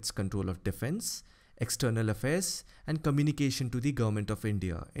over its control of defense, external affairs and communication to the Government of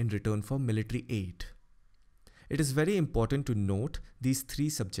India in return for military aid. It is very important to note these three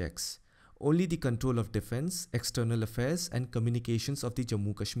subjects. Only the control of defense, external affairs and communications of the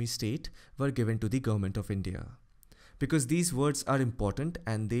Jammu Kashmir state were given to the Government of India. Because these words are important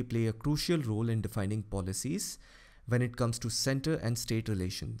and they play a crucial role in defining policies when it comes to center and state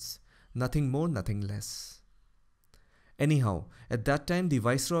relations. Nothing more, nothing less. Anyhow, at that time the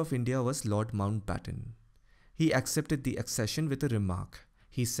Viceroy of India was Lord Mountbatten. He accepted the accession with a remark.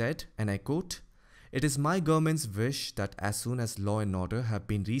 He said, and I quote, "It is my government's wish that as soon as law and order have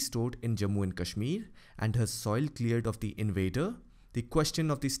been restored in Jammu and Kashmir and her soil cleared of the invader, the question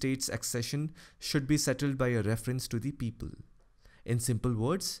of the state's accession should be settled by a reference to the people." In simple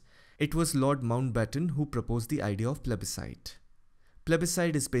words, it was Lord Mountbatten who proposed the idea of plebiscite.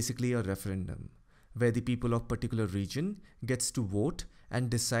 Plebiscite is basically a referendum, where the people of a particular region gets to vote and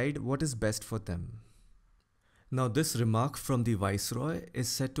decide what is best for them. Now this remark from the Viceroy is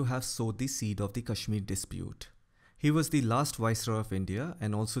said to have sowed the seed of the Kashmir dispute. He was the last Viceroy of India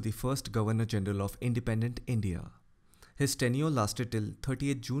and also the first Governor General of independent India. His tenure lasted till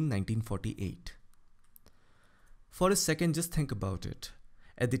 30th June 1948. For a second, just think about it.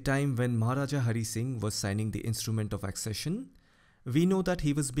 At the time when Maharaja Hari Singh was signing the instrument of accession, we know that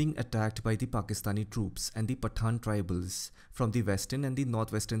he was being attacked by the Pakistani troops and the Pathan tribals from the western and the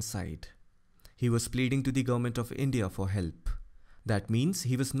northwestern side. He was pleading to the Government of India for help. That means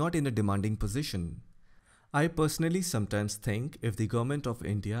he was not in a demanding position. I personally sometimes think if the Government of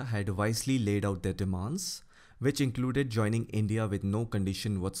India had wisely laid out their demands, which included joining India with no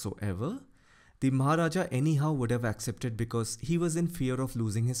condition whatsoever, the Maharaja anyhow would have accepted because he was in fear of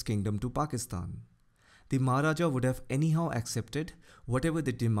losing his kingdom to Pakistan. The Maharaja would have anyhow accepted whatever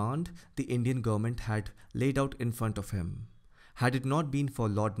the demand the Indian government had laid out in front of him. Had it not been for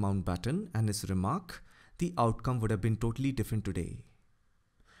Lord Mountbatten and his remark, the outcome would have been totally different today.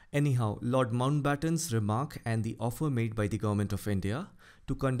 Anyhow, Lord Mountbatten's remark and the offer made by the Government of India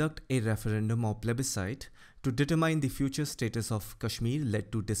to conduct a referendum or plebiscite to determine the future status of Kashmir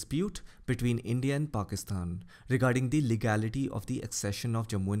led to dispute between India and Pakistan regarding the legality of the accession of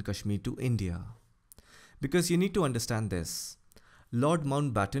Jammu and Kashmir to India. Because you need to understand this. Lord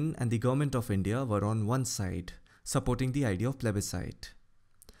Mountbatten and the Government of India were on one side, supporting the idea of plebiscite.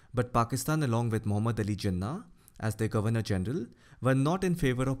 But Pakistan, along with Muhammad Ali Jinnah as their Governor General, were not in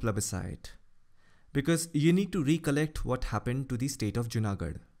favor of plebiscite. Because you need to recollect what happened to the state of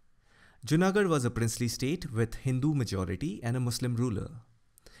Junagadh. Junagadh was a princely state with Hindu majority and a Muslim ruler.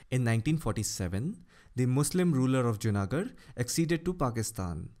 In 1947, the Muslim ruler of Junagadh acceded to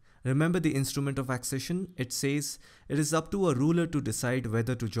Pakistan. Remember the instrument of accession? It says it is up to a ruler to decide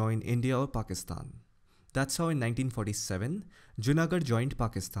whether to join India or Pakistan. That's how in 1947, Junagadh joined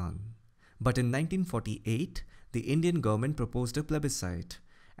Pakistan. But in 1948, the Indian government proposed a plebiscite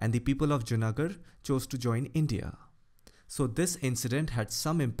and the people of Junagadh chose to join India. So this incident had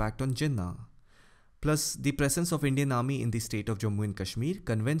some impact on Jinnah. Plus, the presence of Indian army in the state of Jammu and Kashmir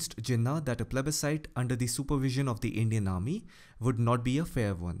convinced Jinnah that a plebiscite under the supervision of the Indian army would not be a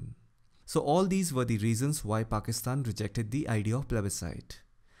fair one. So all these were the reasons why Pakistan rejected the idea of plebiscite.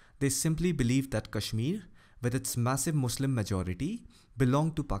 They simply believed that Kashmir, with its massive Muslim majority,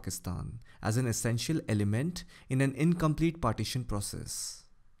 belonged to Pakistan as an essential element in an incomplete partition process.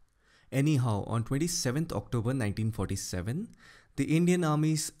 Anyhow, on 27th October 1947, the Indian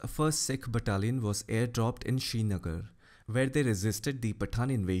Army's 1st Sikh Battalion was airdropped in Srinagar, where they resisted the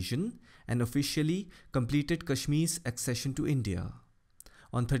Pathan invasion and officially completed Kashmir's accession to India.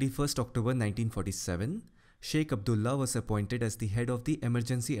 On 31st October 1947, Sheikh Abdullah was appointed as the head of the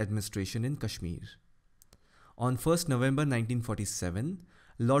emergency administration in Kashmir. On 1st November 1947,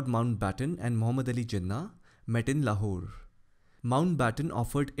 Lord Mountbatten and Muhammad Ali Jinnah met in Lahore. Mountbatten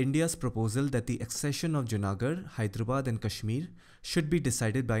offered India's proposal that the accession of Junagadh, Hyderabad and Kashmir should be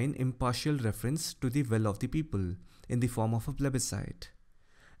decided by an impartial reference to the will of the people in the form of a plebiscite.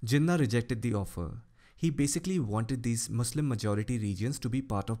 Jinnah rejected the offer. He basically wanted these Muslim majority regions to be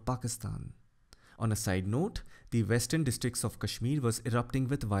part of Pakistan. On a side note, the western districts of Kashmir was erupting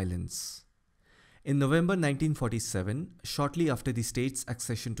with violence. In November 1947, shortly after the state's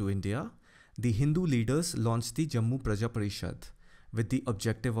accession to India, the Hindu leaders launched the Jammu Praja Parishad with the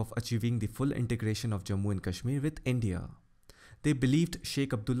objective of achieving the full integration of Jammu and Kashmir with India. They believed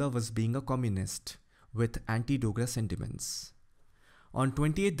Sheikh Abdullah was being a communist with anti-Dogra sentiments. On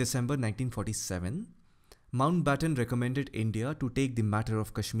 28 December 1947, Mountbatten recommended India to take the matter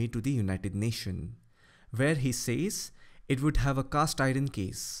of Kashmir to the United Nations, where he says it would have a cast iron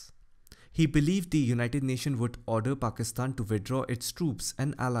case. He believed the United Nations would order Pakistan to withdraw its troops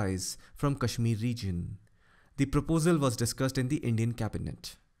and allies from Kashmir region. The proposal was discussed in the Indian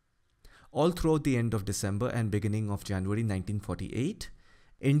cabinet. All throughout the end of December and beginning of January 1948,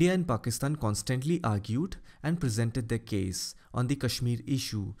 India and Pakistan constantly argued and presented their case on the Kashmir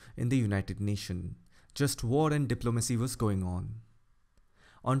issue in the United Nations. Just war and diplomacy was going on.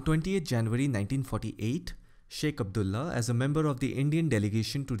 On 28 January 1948, Sheikh Abdullah, as a member of the Indian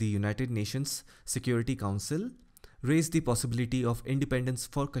delegation to the United Nations Security Council, raised the possibility of independence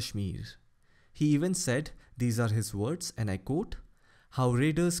for Kashmir. He even said, these are his words, and I quote, "How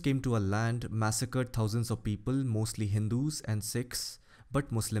raiders came to our land, massacred thousands of people, mostly Hindus and Sikhs,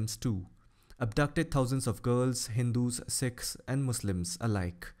 but Muslims too, abducted thousands of girls, Hindus, Sikhs and Muslims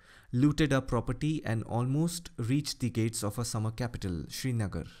alike, looted our property and almost reached the gates of our summer capital,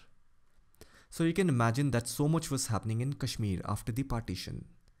 Srinagar." So you can imagine that so much was happening in Kashmir after the partition.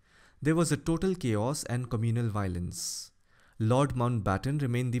 There was a total chaos and communal violence. Lord Mountbatten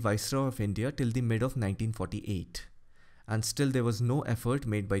remained the Viceroy of India till the mid of 1948, and still there was no effort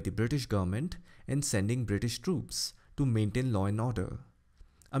made by the British government in sending British troops to maintain law and order.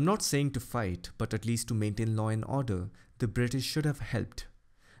 I'm not saying to fight, but at least to maintain law and order, the British should have helped.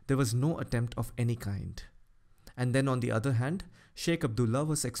 There was no attempt of any kind. And then on the other hand, Sheikh Abdullah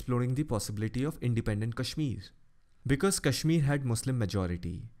was exploring the possibility of independent Kashmir. Because Kashmir had Muslim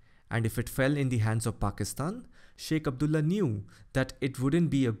majority, and if it fell in the hands of Pakistan, Sheikh Abdullah knew that it wouldn't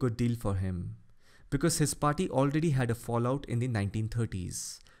be a good deal for him. Because his party already had a fallout in the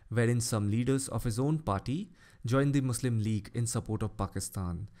 1930s, wherein some leaders of his own party joined the Muslim League in support of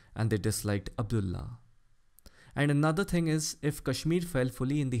Pakistan, and they disliked Abdullah. And another thing is, if Kashmir fell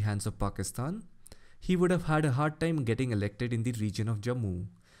fully in the hands of Pakistan, he would have had a hard time getting elected in the region of Jammu,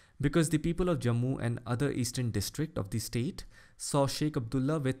 because the people of Jammu and other eastern district of the state saw Sheikh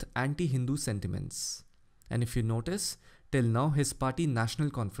Abdullah with anti-Hindu sentiments. And if you notice, till now his party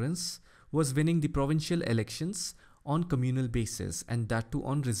National Conference was winning the provincial elections on communal basis, and that too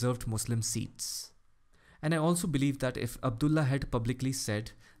on reserved Muslim seats. And I also believe that if Abdullah had publicly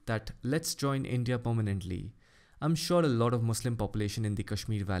said that let's join India permanently, I'm sure a lot of Muslim population in the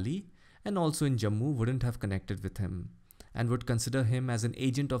Kashmir Valley and also in Jammu wouldn't have connected with him and would consider him as an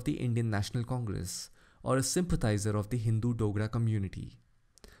agent of the Indian National Congress or a sympathizer of the Hindu Dogra community.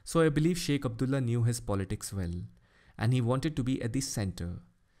 So I believe Sheikh Abdullah knew his politics well, and he wanted to be at the center.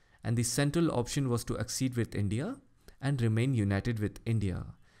 And the central option was to accede with India and remain united with India,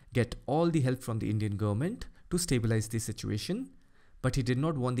 get all the help from the Indian government to stabilize the situation, but he did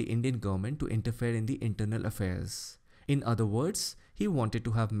not want the Indian government to interfere in the internal affairs. In other words, he wanted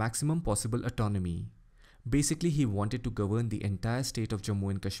to have maximum possible autonomy. Basically, he wanted to govern the entire state of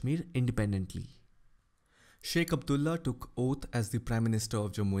Jammu and Kashmir independently. Sheikh Abdullah took oath as the Prime Minister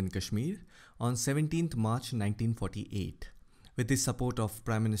of Jammu and Kashmir on 17th March 1948 with the support of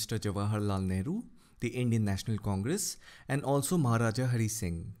Prime Minister Jawaharlal Nehru, the Indian National Congress and also Maharaja Hari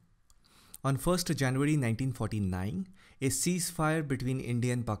Singh. On 1st January 1949, a ceasefire between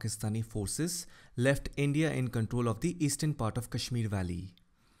India and Pakistani forces left India in control of the eastern part of Kashmir Valley,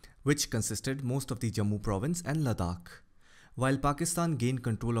 which consisted most of the Jammu province and Ladakh, while Pakistan gained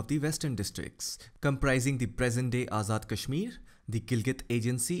control of the western districts, comprising the present-day Azad Kashmir, the Gilgit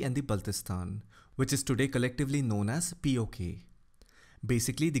Agency and the Baltistan, which is today collectively known as POK.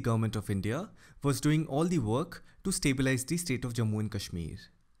 Basically, the government of India was doing all the work to stabilize the state of Jammu and Kashmir.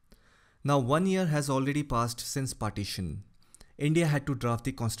 Now 1 year has already passed since partition. India had to draft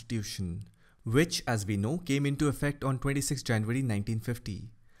the constitution, which as we know came into effect on 26 January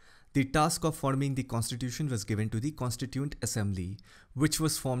 1950. The task of forming the constitution was given to the Constituent Assembly, which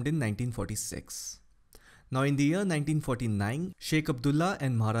was formed in 1946. Now in the year 1949, Sheikh Abdullah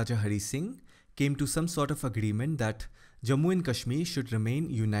and Maharaja Hari Singh came to some sort of agreement that Jammu and Kashmir should remain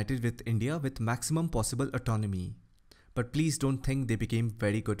united with India with maximum possible autonomy. But please don't think they became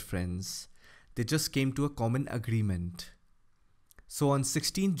very good friends. They just came to a common agreement. So on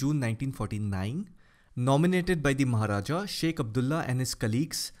 16 June 1949, nominated by the Maharaja, Sheikh Abdullah and his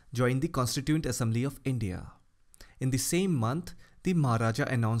colleagues joined the Constituent Assembly of India. In the same month, the Maharaja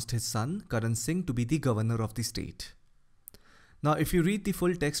announced his son, Karan Singh, to be the governor of the state. Now, if you read the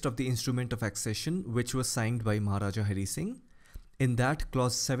full text of the Instrument of Accession, which was signed by Maharaja Hari Singh, in that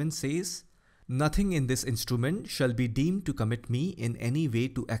clause 7 says, "Nothing in this instrument shall be deemed to commit me in any way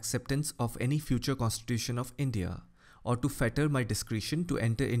to acceptance of any future constitution of India, or to fetter my discretion to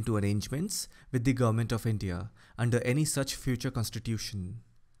enter into arrangements with the government of India under any such future constitution."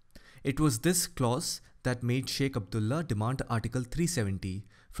 It was this clause that made Sheikh Abdullah demand Article 370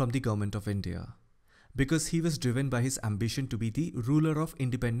 from the government of India, because he was driven by his ambition to be the ruler of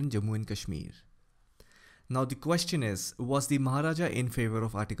independent Jammu and Kashmir. Now the question is, was the Maharaja in favor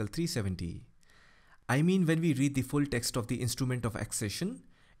of Article 370? I mean, when we read the full text of the Instrument of Accession,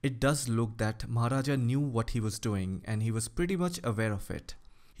 it does look that Maharaja knew what he was doing and he was pretty much aware of it.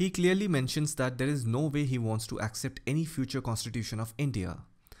 He clearly mentions that there is no way he wants to accept any future constitution of India.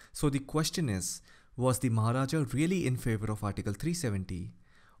 So the question is, was the Maharaja really in favor of Article 370?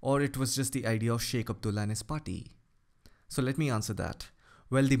 Or it was just the idea of Sheikh Abdullah and his party? So let me answer that.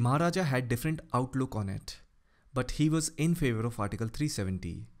 Well, the Maharaja had different outlook on it, but he was in favor of Article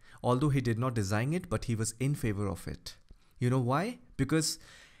 370. Although he did not design it, but he was in favor of it. You know why? Because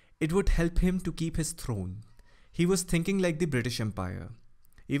it would help him to keep his throne. He was thinking like the British Empire.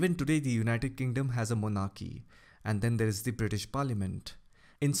 Even today, the United Kingdom has a monarchy, and then there is the British Parliament.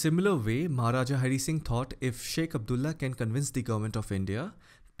 In similar way, Maharaja Hari Singh thought if Sheikh Abdullah can convince the government of India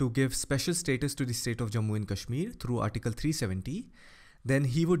to give special status to the state of Jammu and Kashmir through Article 370, then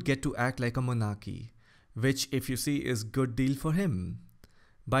he would get to act like a monarchy, which, if you see, is good deal for him.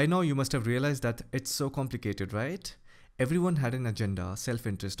 By now you must have realized that it's so complicated, right? Everyone had an agenda,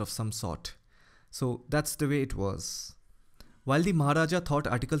 self-interest of some sort. So that's the way it was. While the Maharaja thought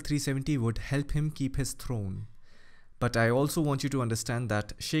Article 370 would help him keep his throne, but I also want you to understand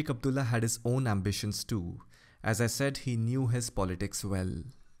that Sheikh Abdullah had his own ambitions too. As I said, he knew his politics well.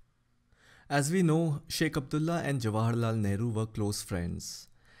 As we know, Sheikh Abdullah and Jawaharlal Nehru were close friends,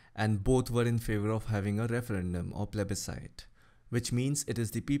 and both were in favor of having a referendum or plebiscite, which means it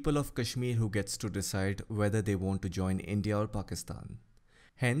is the people of Kashmir who gets to decide whether they want to join India or Pakistan.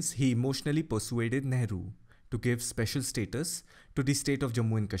 Hence, he emotionally persuaded Nehru to give special status to the state of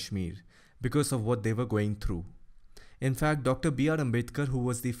Jammu and Kashmir because of what they were going through. In fact, Dr. B.R. Ambedkar, who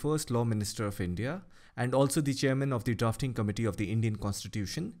was the first Law Minister of India and also the chairman of the drafting committee of the Indian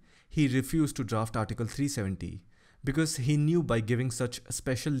Constitution, he refused to draft Article 370 because he knew by giving such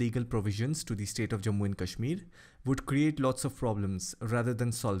special legal provisions to the state of Jammu and Kashmir would create lots of problems rather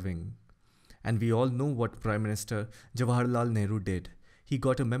than solving. And we all know what Prime Minister Jawaharlal Nehru did. He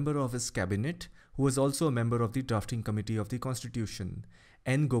got a member of his cabinet who was also a member of the drafting committee of the Constitution,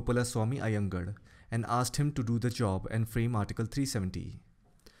 N. Gopalaswamy Iyengar, and asked him to do the job and frame Article 370.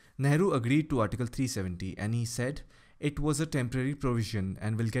 Nehru agreed to Article 370 and he said it was a temporary provision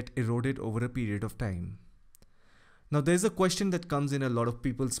and will get eroded over a period of time. Now there's a question that comes in a lot of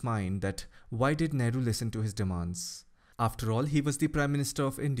people's mind that why did Nehru listen to his demands? After all, he was the Prime Minister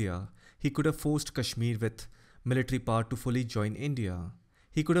of India. He could have forced Kashmir with military power to fully join India.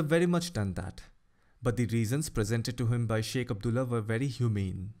 He could have very much done that. But the reasons presented to him by Sheikh Abdullah were very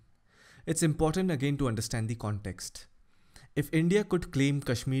humane. It's important again to understand the context. If India could claim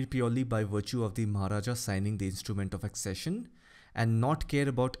Kashmir purely by virtue of the Maharaja signing the Instrument of Accession and not care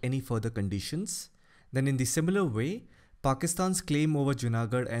about any further conditions, then in the similar way, Pakistan's claim over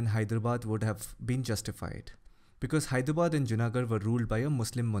Junagadh and Hyderabad would have been justified, because Hyderabad and Junagadh were ruled by a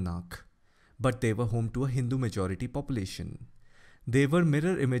Muslim monarch, but they were home to a Hindu majority population. They were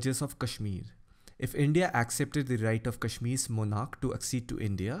mirror images of Kashmir. If India accepted the right of Kashmir's monarch to accede to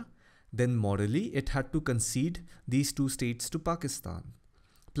India, then morally it had to concede these two states to Pakistan.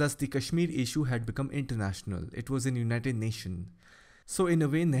 Plus, the Kashmir issue had become international. It was in United Nations. So in a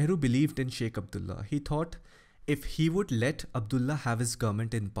way, Nehru believed in Sheikh Abdullah. He thought if he would let Abdullah have his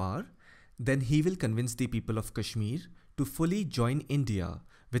government in power, then he will convince the people of Kashmir to fully join India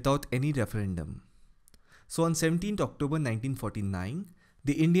without any referendum. So on 17th October 1949,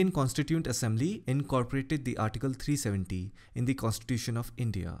 the Indian Constituent Assembly incorporated the Article 370 in the Constitution of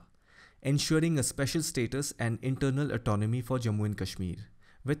India, ensuring a special status and internal autonomy for Jammu and Kashmir,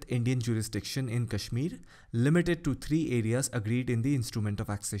 with Indian jurisdiction in Kashmir limited to 3 areas agreed in the Instrument of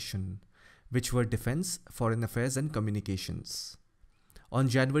Accession, which were defense, foreign affairs and communications. On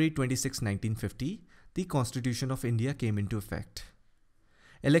January 26, 1950, the Constitution of India came into effect.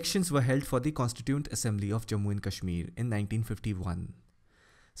 Elections were held for the Constituent Assembly of Jammu and Kashmir in 1951.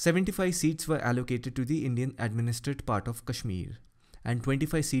 75 seats were allocated to the Indian-administered part of Kashmir, and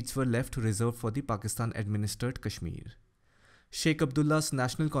 25 seats were left reserved for the Pakistan-administered Kashmir. Sheikh Abdullah's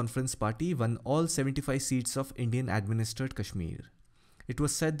National Conference Party won all 75 seats of Indian-administered Kashmir. It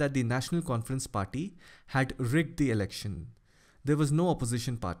was said that the National Conference Party had rigged the election. There was no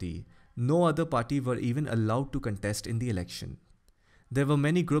opposition party. No other party were even allowed to contest in the election. There were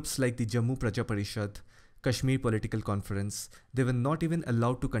many groups like the Jammu Praja Parishad, Kashmir Political Conference. They were not even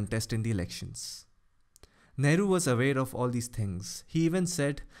allowed to contest in the elections. Nehru was aware of all these things. He even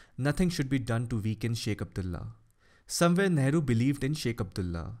said nothing should be done to weaken Sheikh Abdullah. Somewhere Nehru believed in Sheikh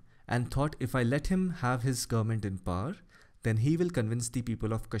Abdullah and thought if I let him have his government in power, then he will convince the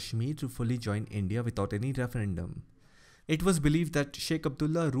people of Kashmir to fully join India without any referendum. It was believed that Sheikh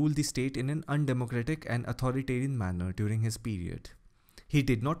Abdullah ruled the state in an undemocratic and authoritarian manner during his period. He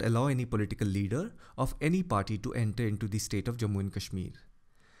did not allow any political leader of any party to enter into the state of Jammu and Kashmir.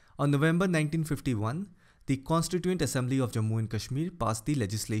 On November 1951, the Constituent Assembly of Jammu and Kashmir passed the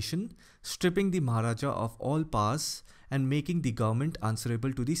legislation stripping the Maharaja of all powers and making the government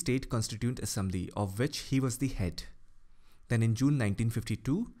answerable to the State Constituent Assembly, of which he was the head. Then in June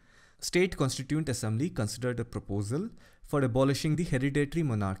 1952, State Constituent Assembly considered a proposal for abolishing the hereditary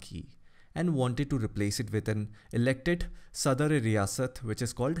monarchy and wanted to replace it with an elected Sadar-e-Riyasat, which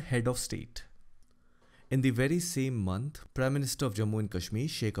is called Head of State. In the very same month, Prime Minister of Jammu and Kashmir,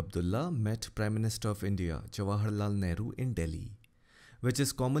 Sheikh Abdullah, met Prime Minister of India, Jawaharlal Nehru, in Delhi, which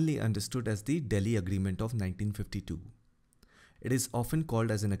is commonly understood as the Delhi Agreement of 1952. It is often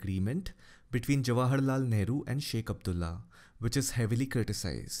called as an agreement between Jawaharlal Nehru and Sheikh Abdullah, which is heavily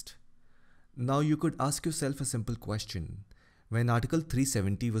criticized. Now you could ask yourself a simple question. When Article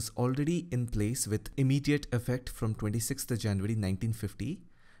 370 was already in place with immediate effect from 26th January 1950,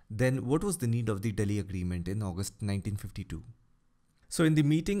 then what was the need of the Delhi Agreement in August 1952? So in the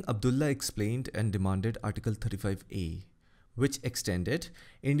meeting, Abdullah explained and demanded Article 35A, which extended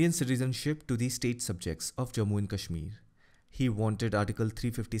Indian citizenship to the state subjects of Jammu and Kashmir. He wanted Article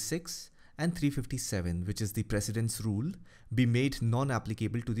 356 and 357, which is the President's rule, be made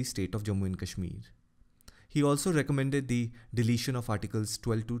non-applicable to the state of Jammu and Kashmir. He also recommended the deletion of Articles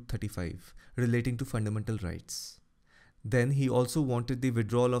 12 to 35 relating to fundamental rights. Then he also wanted the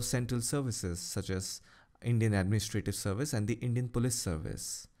withdrawal of central services such as Indian Administrative Service and the Indian Police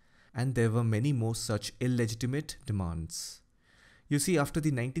Service. And there were many more such illegitimate demands. You see, after the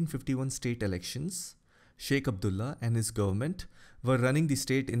 1951 state elections, Sheikh Abdullah and his government were running the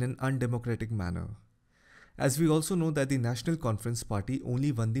state in an undemocratic manner. As we also know that the National Conference Party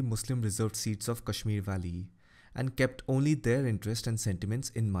only won the Muslim reserved seats of Kashmir Valley and kept only their interests and sentiments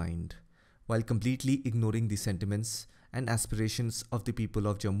in mind, while completely ignoring the sentiments and aspirations of the people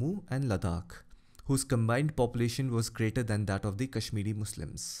of Jammu and Ladakh, whose combined population was greater than that of the Kashmiri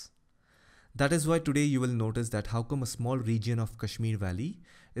Muslims. That is why today you will notice that how come a small region of Kashmir Valley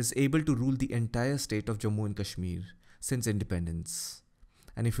is able to rule the entire state of Jammu and Kashmir since independence.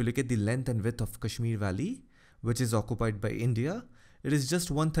 And if you look at the length and width of Kashmir Valley, which is occupied by India, it is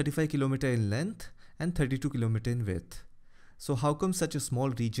just 135 km in length and 32 km in width. So how come such a small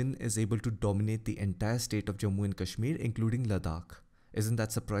region is able to dominate the entire state of Jammu and Kashmir, including Ladakh? Isn't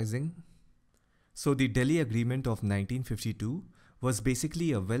that surprising? So the Delhi Agreement of 1952 was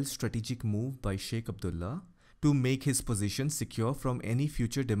basically a well-strategic move by Sheikh Abdullah to make his position secure from any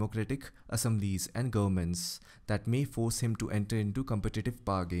future democratic assemblies and governments that may force him to enter into competitive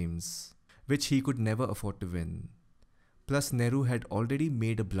power games, which he could never afford to win. Plus, Nehru had already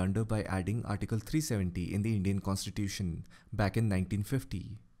made a blunder by adding Article 370 in the Indian Constitution back in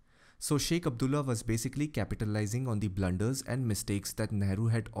 1950. So Sheikh Abdullah was basically capitalizing on the blunders and mistakes that Nehru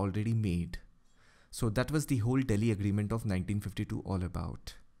had already made. So that was the whole Delhi Agreement of 1952 all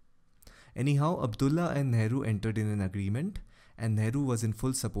about. Anyhow, Abdullah and Nehru entered in an agreement, and Nehru was in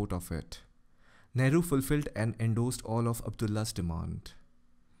full support of it. Nehru fulfilled and endorsed all of Abdullah's demand.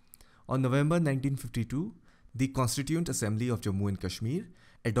 On November 1952, the Constituent Assembly of Jammu and Kashmir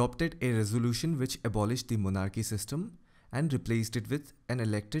adopted a resolution which abolished the monarchy system and replaced it with an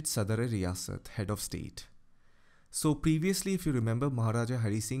elected Sadar-e-Riyasat, head of state. So previously, if you remember, Maharaja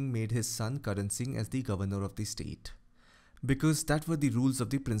Hari Singh made his son Karan Singh as the governor of the state. Because that were the rules of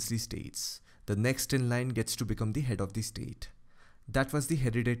the princely states. The next in line gets to become the head of the state. That was the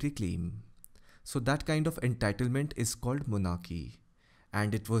hereditary claim. So that kind of entitlement is called monarchy.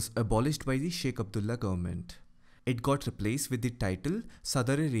 And it was abolished by the Sheikh Abdullah government. It got replaced with the title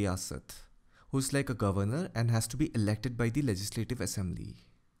Sadar-e-Riyasat, who's like a governor and has to be elected by the Legislative Assembly.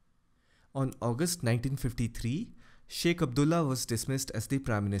 On August 1953, Sheikh Abdullah was dismissed as the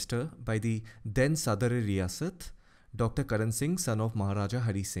Prime Minister by the then Sadar-e-Riyasat, Dr. Karan Singh, son of Maharaja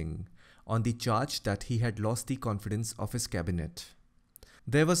Hari Singh, on the charge that he had lost the confidence of his cabinet.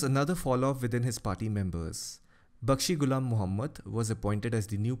 There was another fall-off within his party members. Bakshi Ghulam Muhammad was appointed as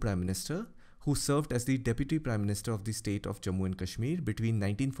the new Prime Minister, who served as the Deputy Prime Minister of the state of Jammu and Kashmir between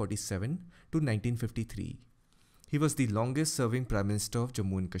 1947 to 1953. He was the longest serving Prime Minister of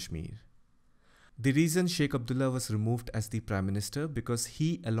Jammu and Kashmir. The reason Sheikh Abdullah was removed as the Prime Minister because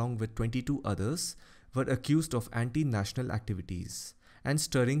he, along with 22 others, were accused of anti-national activities and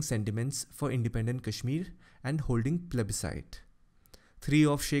stirring sentiments for independent Kashmir and holding plebiscite. 3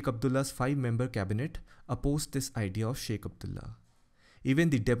 of Sheikh Abdullah's 5-member cabinet opposed this idea of Sheikh Abdullah. Even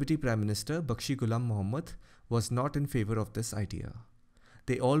the Deputy Prime Minister, Bakshi Ghulam Muhammad, was not in favor of this idea.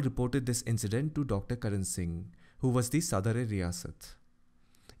 They all reported this incident to Dr. Karan Singh, who was the Sadar-e-Riyasat.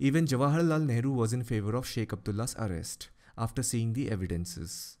 Even Jawaharlal Nehru was in favor of Sheikh Abdullah's arrest after seeing the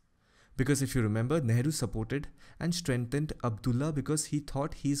evidences. Because if you remember, Nehru supported and strengthened Abdullah because he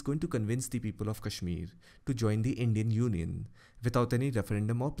thought he is going to convince the people of Kashmir to join the Indian Union without any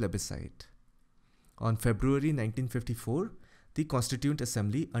referendum or plebiscite. On February 1954, the Constituent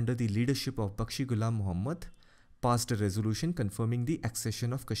Assembly under the leadership of Bakshi Ghulam Muhammad passed a resolution confirming the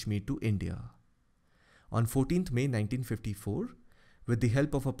accession of Kashmir to India. On 14th May 1954, with the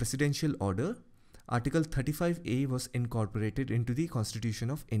help of a presidential order, Article 35A was incorporated into the Constitution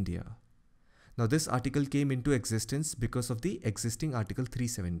of India. Now this article came into existence because of the existing Article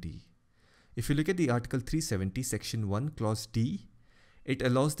 370. If you look at the Article 370 Section 1 Clause D, it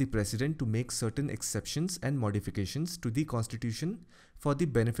allows the President to make certain exceptions and modifications to the Constitution for the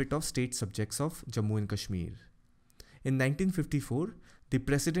benefit of state subjects of Jammu and Kashmir. In 1954, the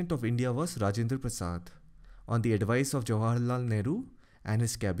President of India was Rajendra Prasad. On the advice of Jawaharlal Nehru and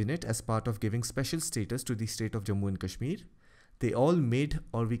his cabinet as part of giving special status to the state of Jammu and Kashmir, they all made,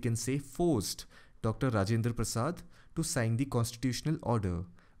 or we can say forced, Dr. Rajendra Prasad to sign the constitutional order,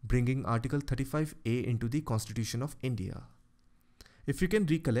 bringing Article 35A into the Constitution of India. If you can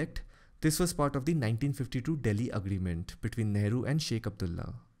recollect, this was part of the 1952 Delhi Agreement between Nehru and Sheikh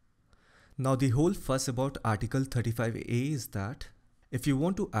Abdullah. Now the whole fuss about Article 35A is that if you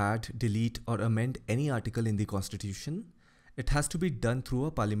want to add, delete or amend any article in the Constitution, it has to be done through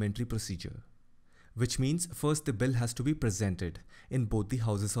a parliamentary procedure, which means first the bill has to be presented in both the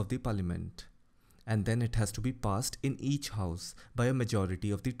houses of the parliament, and then it has to be passed in each house by a majority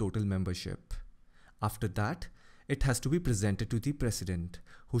of the total membership. After that, it has to be presented to the President,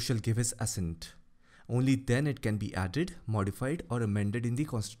 who shall give his assent. Only then it can be added, modified or amended in the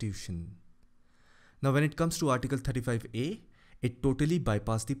Constitution. Now when it comes to Article 35A, it totally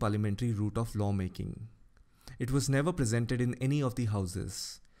bypassed the parliamentary route of lawmaking. It was never presented in any of the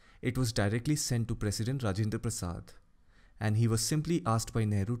houses. It was directly sent to President Rajendra Prasad, and he was simply asked by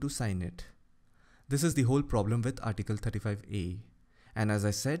Nehru to sign it. This is the whole problem with Article 35A. And as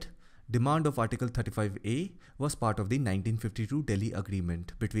I said, demand of Article 35A was part of the 1952 Delhi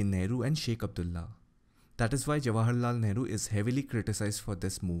Agreement between Nehru and Sheikh Abdullah. That is why Jawaharlal Nehru is heavily criticized for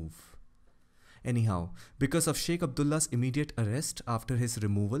this move. Anyhow, because of Sheikh Abdullah's immediate arrest after his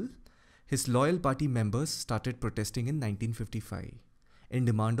removal, his loyal party members started protesting in 1955 in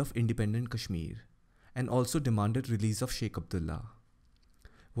demand of independent Kashmir and also demanded release of Sheikh Abdullah.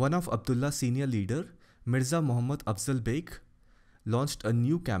 One of Abdullah's senior leader, Mirza Muhammad Afzal Beg, launched a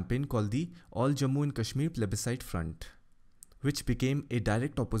new campaign called the All Jammu and Kashmir Plebiscite Front, which became a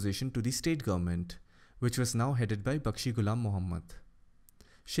direct opposition to the state government, which was now headed by Bakshi Ghulam Muhammad.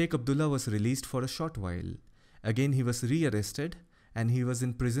 Sheikh Abdullah was released for a short while. Again he was re-arrested and he was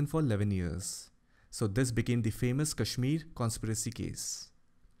in prison for 11 years. So this became the famous Kashmir conspiracy case.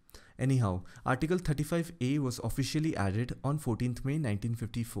 Anyhow, Article 35A was officially added on 14th May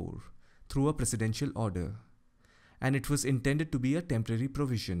 1954, through a presidential order. And it was intended to be a temporary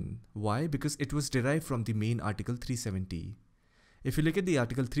provision. Why? Because it was derived from the main Article 370. If you look at the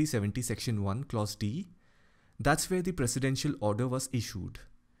Article 370 Section 1 Clause D, that's where the presidential order was issued.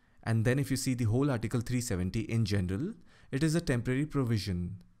 And then if you see the whole Article 370 in general, it is a temporary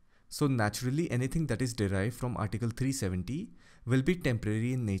provision. So naturally anything that is derived from Article 370 will be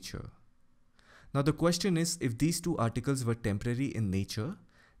temporary in nature. Now the question is, if these two articles were temporary in nature,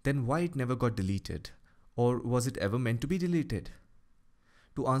 then why it never got deleted? Or was it ever meant to be deleted?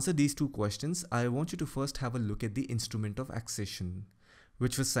 To answer these two questions, I want you to first have a look at the instrument of accession,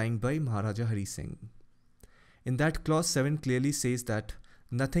 which was signed by Maharaja Hari Singh. In that clause 7 clearly says that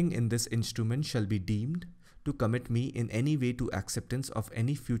nothing in this instrument shall be deemed to commit me in any way to acceptance of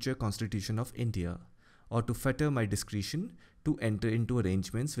any future constitution of India, or to fetter my discretion to enter into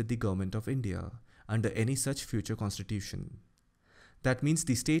arrangements with the government of India under any such future constitution. That means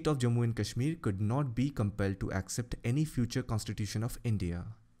the state of Jammu and Kashmir could not be compelled to accept any future constitution of India.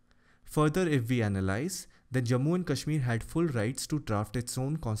 Further, if we analyze, then Jammu and Kashmir had full rights to draft its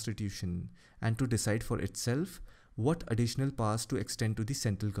own constitution and to decide for itself what additional powers to extend to the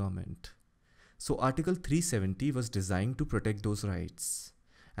central government. So Article 370 was designed to protect those rights,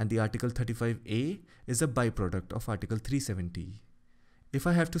 and the Article 35A is a byproduct of Article 370. If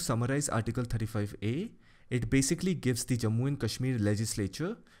I have to summarize Article 35A, it basically gives the Jammu and Kashmir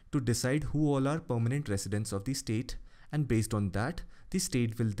legislature to decide who all are permanent residents of the state, and based on that, the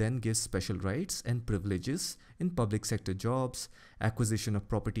state will then give special rights and privileges in public sector jobs, acquisition of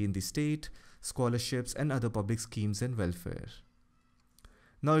property in the state, scholarships and other public schemes and welfare.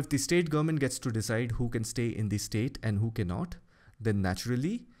 Now if the state government gets to decide who can stay in the state and who cannot, then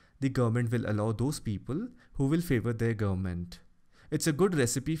naturally the government will allow those people who will favor their government. It's a good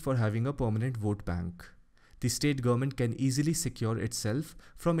recipe for having a permanent vote bank. The state government can easily secure itself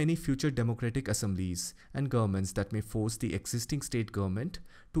from any future democratic assemblies and governments that may force the existing state government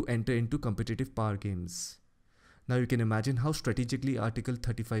to enter into competitive power games. Now you can imagine how strategically Article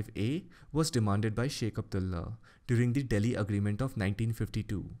 35A was demanded by Sheikh Abdullah during the Delhi Agreement of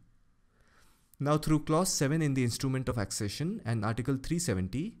 1952. Now through Clause 7 in the Instrument of Accession and Article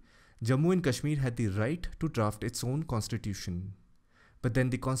 370, Jammu and Kashmir had the right to draft its own constitution. But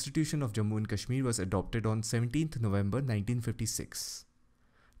then the Constitution of Jammu and Kashmir was adopted on 17th November 1956.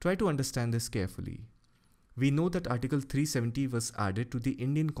 Try to understand this carefully. We know that Article 370 was added to the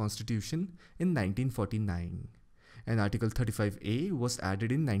Indian Constitution in 1949, and Article 35A was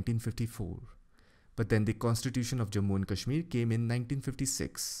added in 1954. But then the Constitution of Jammu and Kashmir came in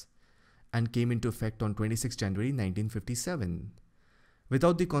 1956 and came into effect on 26 January 1957.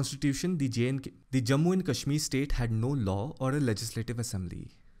 Without the constitution, the Jammu and Kashmir state had no law or a legislative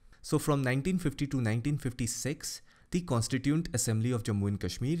assembly. So from 1950 to 1956, the Constituent Assembly of Jammu and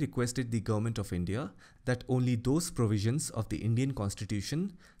Kashmir requested the Government of India that only those provisions of the Indian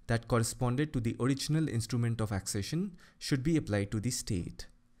Constitution that corresponded to the original instrument of accession should be applied to the state,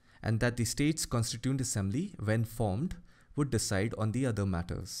 and that the state's Constituent Assembly, when formed, would decide on the other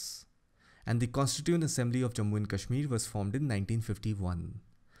matters. And the Constituent Assembly of Jammu and Kashmir was formed in 1951.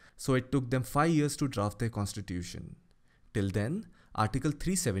 So it took them 5 years to draft their constitution. Till then, Article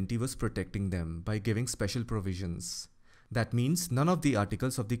 370 was protecting them by giving special provisions. That means none of the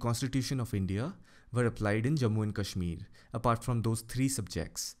articles of the Constitution of India were applied in Jammu and Kashmir, apart from those 3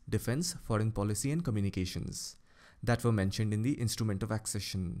 subjects: defense, foreign policy and communications, that were mentioned in the Instrument of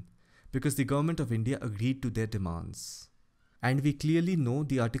Accession, because the Government of India agreed to their demands. And we clearly know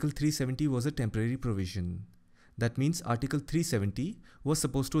the Article 370 was a temporary provision. That means Article 370 was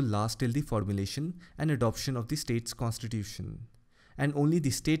supposed to last till the formulation and adoption of the state's constitution. And only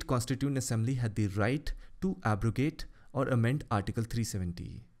the State Constituent Assembly had the right to abrogate or amend Article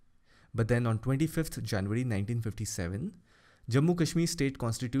 370. But then on 25th January 1957, Jammu Kashmir State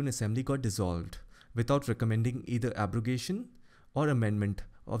Constituent Assembly got dissolved without recommending either abrogation or amendment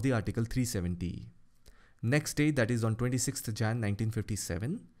of the Article 370. Next day, that is on 26th Jan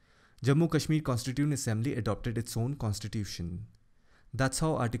 1957, Jammu Kashmir Constituent Assembly adopted its own constitution. That's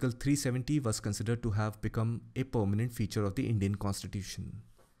how Article 370 was considered to have become a permanent feature of the Indian Constitution.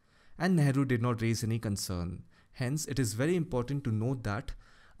 And Nehru did not raise any concern. Hence, it is very important to note that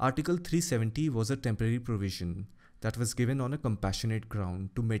Article 370 was a temporary provision that was given on a compassionate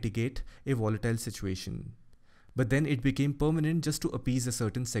ground to mitigate a volatile situation. But then it became permanent just to appease a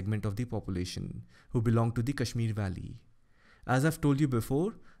certain segment of the population who belonged to the Kashmir Valley. As I've told you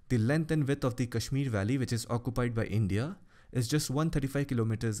before, the length and width of the Kashmir Valley, which is occupied by India, is just 135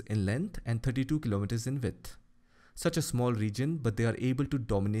 kilometers in length and 32 kilometers in width. Such a small region, but they are able to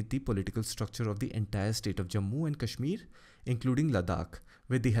dominate the political structure of the entire state of Jammu and Kashmir including Ladakh,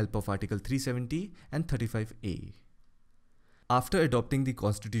 with the help of Article 370 and 35A. After adopting the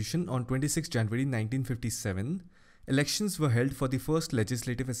constitution on 26 January 1957, elections were held for the first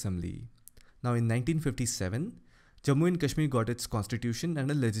Legislative Assembly. Now in 1957, Jammu and Kashmir got its constitution and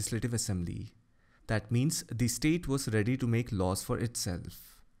a Legislative Assembly. That means the state was ready to make laws for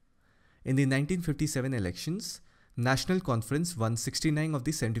itself. In the 1957 elections, National Conference won 69 of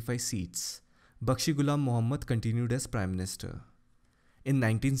the 75 seats. Bakshi Ghulam Muhammad continued as Prime Minister. In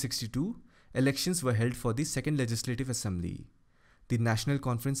 1962, elections were held for the second Legislative Assembly. The National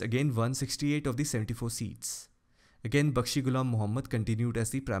Conference again won 68 of the 74 seats. Again, Bakshi Ghulam Muhammad continued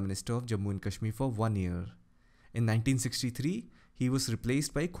as the Prime Minister of Jammu and Kashmir for 1 year. In 1963, he was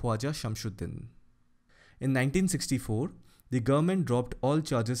replaced by Khwaja Shamsuddin. In 1964, the government dropped all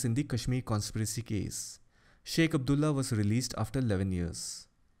charges in the Kashmir conspiracy case. Sheikh Abdullah was released after 11 years.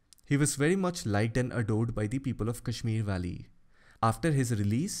 He was very much liked and adored by the people of Kashmir Valley. After his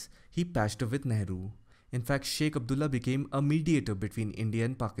release, he patched up with Nehru. In fact, Sheikh Abdullah became a mediator between India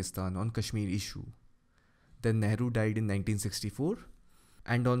and Pakistan on Kashmir issue. Then Nehru died in 1964,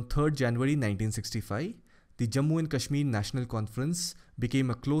 and on 3rd January 1965, the Jammu and Kashmir National Conference became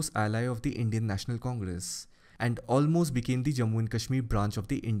a close ally of the Indian National Congress and almost became the Jammu and Kashmir branch of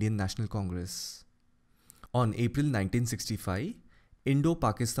the Indian National Congress. On April 1965,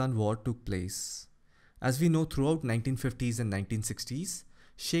 Indo-Pakistan War took place. As we know, throughout 1950s and 1960s,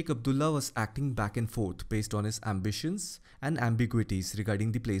 Sheikh Abdullah was acting back and forth based on his ambitions and ambiguities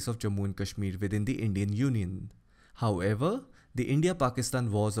regarding the place of Jammu and Kashmir within the Indian Union. However, the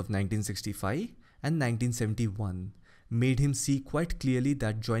India-Pakistan wars of 1965 and 1971 made him see quite clearly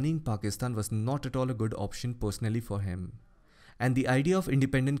that joining Pakistan was not at all a good option personally for him. And the idea of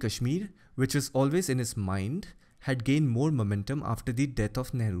independent Kashmir, which was always in his mind, had gained more momentum after the death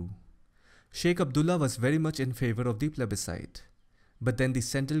of Nehru. Sheikh Abdullah was very much in favor of the plebiscite, but then the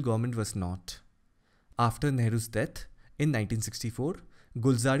central government was not. After Nehru's death in 1964,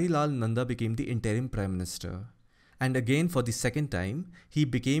 Gulzari Lal Nanda became the interim Prime Minister. And again for the second time, he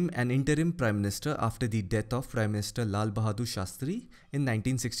became an interim Prime Minister after the death of Prime Minister Lal Bahadur Shastri in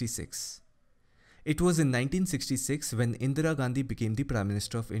 1966. It was in 1966 when Indira Gandhi became the Prime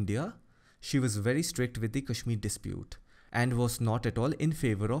Minister of India. She was very strict with the Kashmir dispute and was not at all in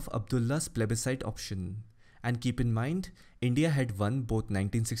favor of Abdullah's plebiscite option. And keep in mind, India had won both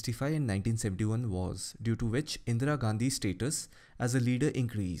 1965 and 1971 wars, due to which Indira Gandhi's status as a leader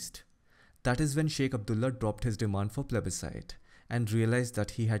increased. That is when Sheikh Abdullah dropped his demand for plebiscite and realized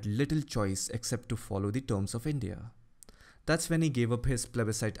that he had little choice except to follow the terms of India. That's when he gave up his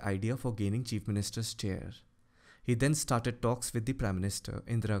plebiscite idea for gaining Chief Minister's chair. He then started talks with the Prime Minister,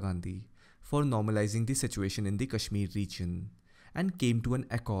 Indira Gandhi, for normalizing the situation in the Kashmir region and came to an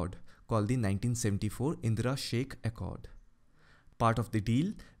accord called the 1974 Indira Sheikh Accord. Part of the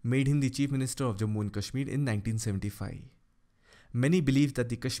deal made him the Chief Minister of Jammu and Kashmir in 1975. Many believe that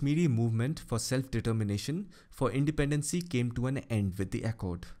the Kashmiri movement for self-determination for independency came to an end with the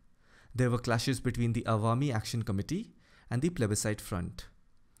accord. There were clashes between the Awami Action Committee and the Plebiscite Front.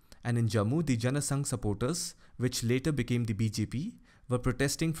 And in Jammu, the Jana Sangh supporters, which later became the BJP, were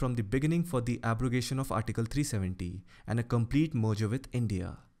protesting from the beginning for the abrogation of Article 370 and a complete merger with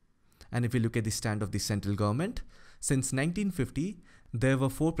India. And if we look at the stand of the central government, since 1950, there were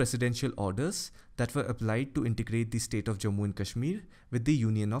 4 presidential orders that were applied to integrate the state of Jammu and Kashmir with the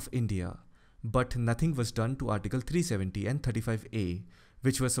Union of India. But nothing was done to Article 370 and 35A,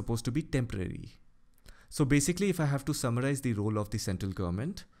 which were supposed to be temporary. So basically, if I have to summarize the role of the central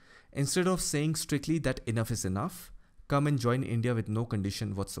government, instead of saying strictly that enough is enough, come and join India with no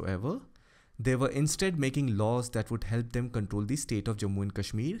condition whatsoever, they were instead making laws that would help them control the state of Jammu and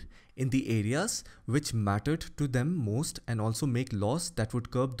Kashmir in the areas which mattered to them most, and also make laws that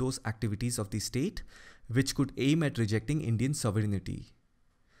would curb those activities of the state which could aim at rejecting Indian sovereignty.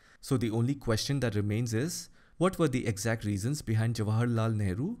 So the only question that remains is, what were the exact reasons behind Jawaharlal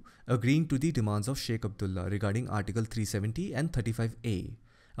Nehru agreeing to the demands of Sheikh Abdullah regarding Article 370 and 35A,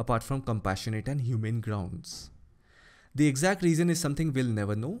 apart from compassionate and humane grounds? The exact reason is something we'll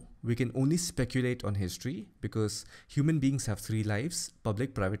never know. We can only speculate on history because human beings have 3 lives: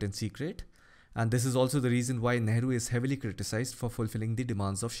 public, private and secret. And this is also the reason why Nehru is heavily criticized for fulfilling the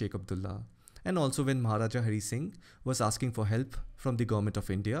demands of Sheikh Abdullah. And also when Maharaja Hari Singh was asking for help from the government of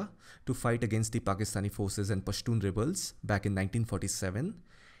India to fight against the Pakistani forces and Pashtun rebels back in 1947,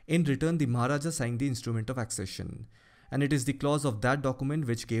 in return the Maharaja signed the Instrument of Accession. And it is the clause of that document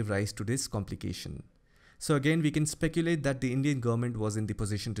which gave rise to this complication. So again, we can speculate that the Indian government was in the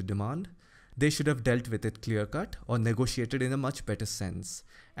position to demand. They should have dealt with it clear-cut or negotiated in a much better sense,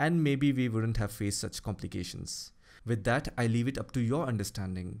 and maybe we wouldn't have faced such complications. With that, I leave it up to your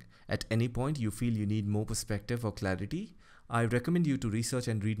understanding. At any point you feel you need more perspective or clarity, I recommend you to research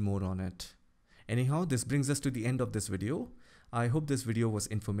and read more on it. Anyhow, this brings us to the end of this video. I hope this video was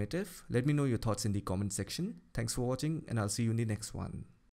informative. Let me know your thoughts in the comment section. Thanks for watching, and I'll see you in the next one.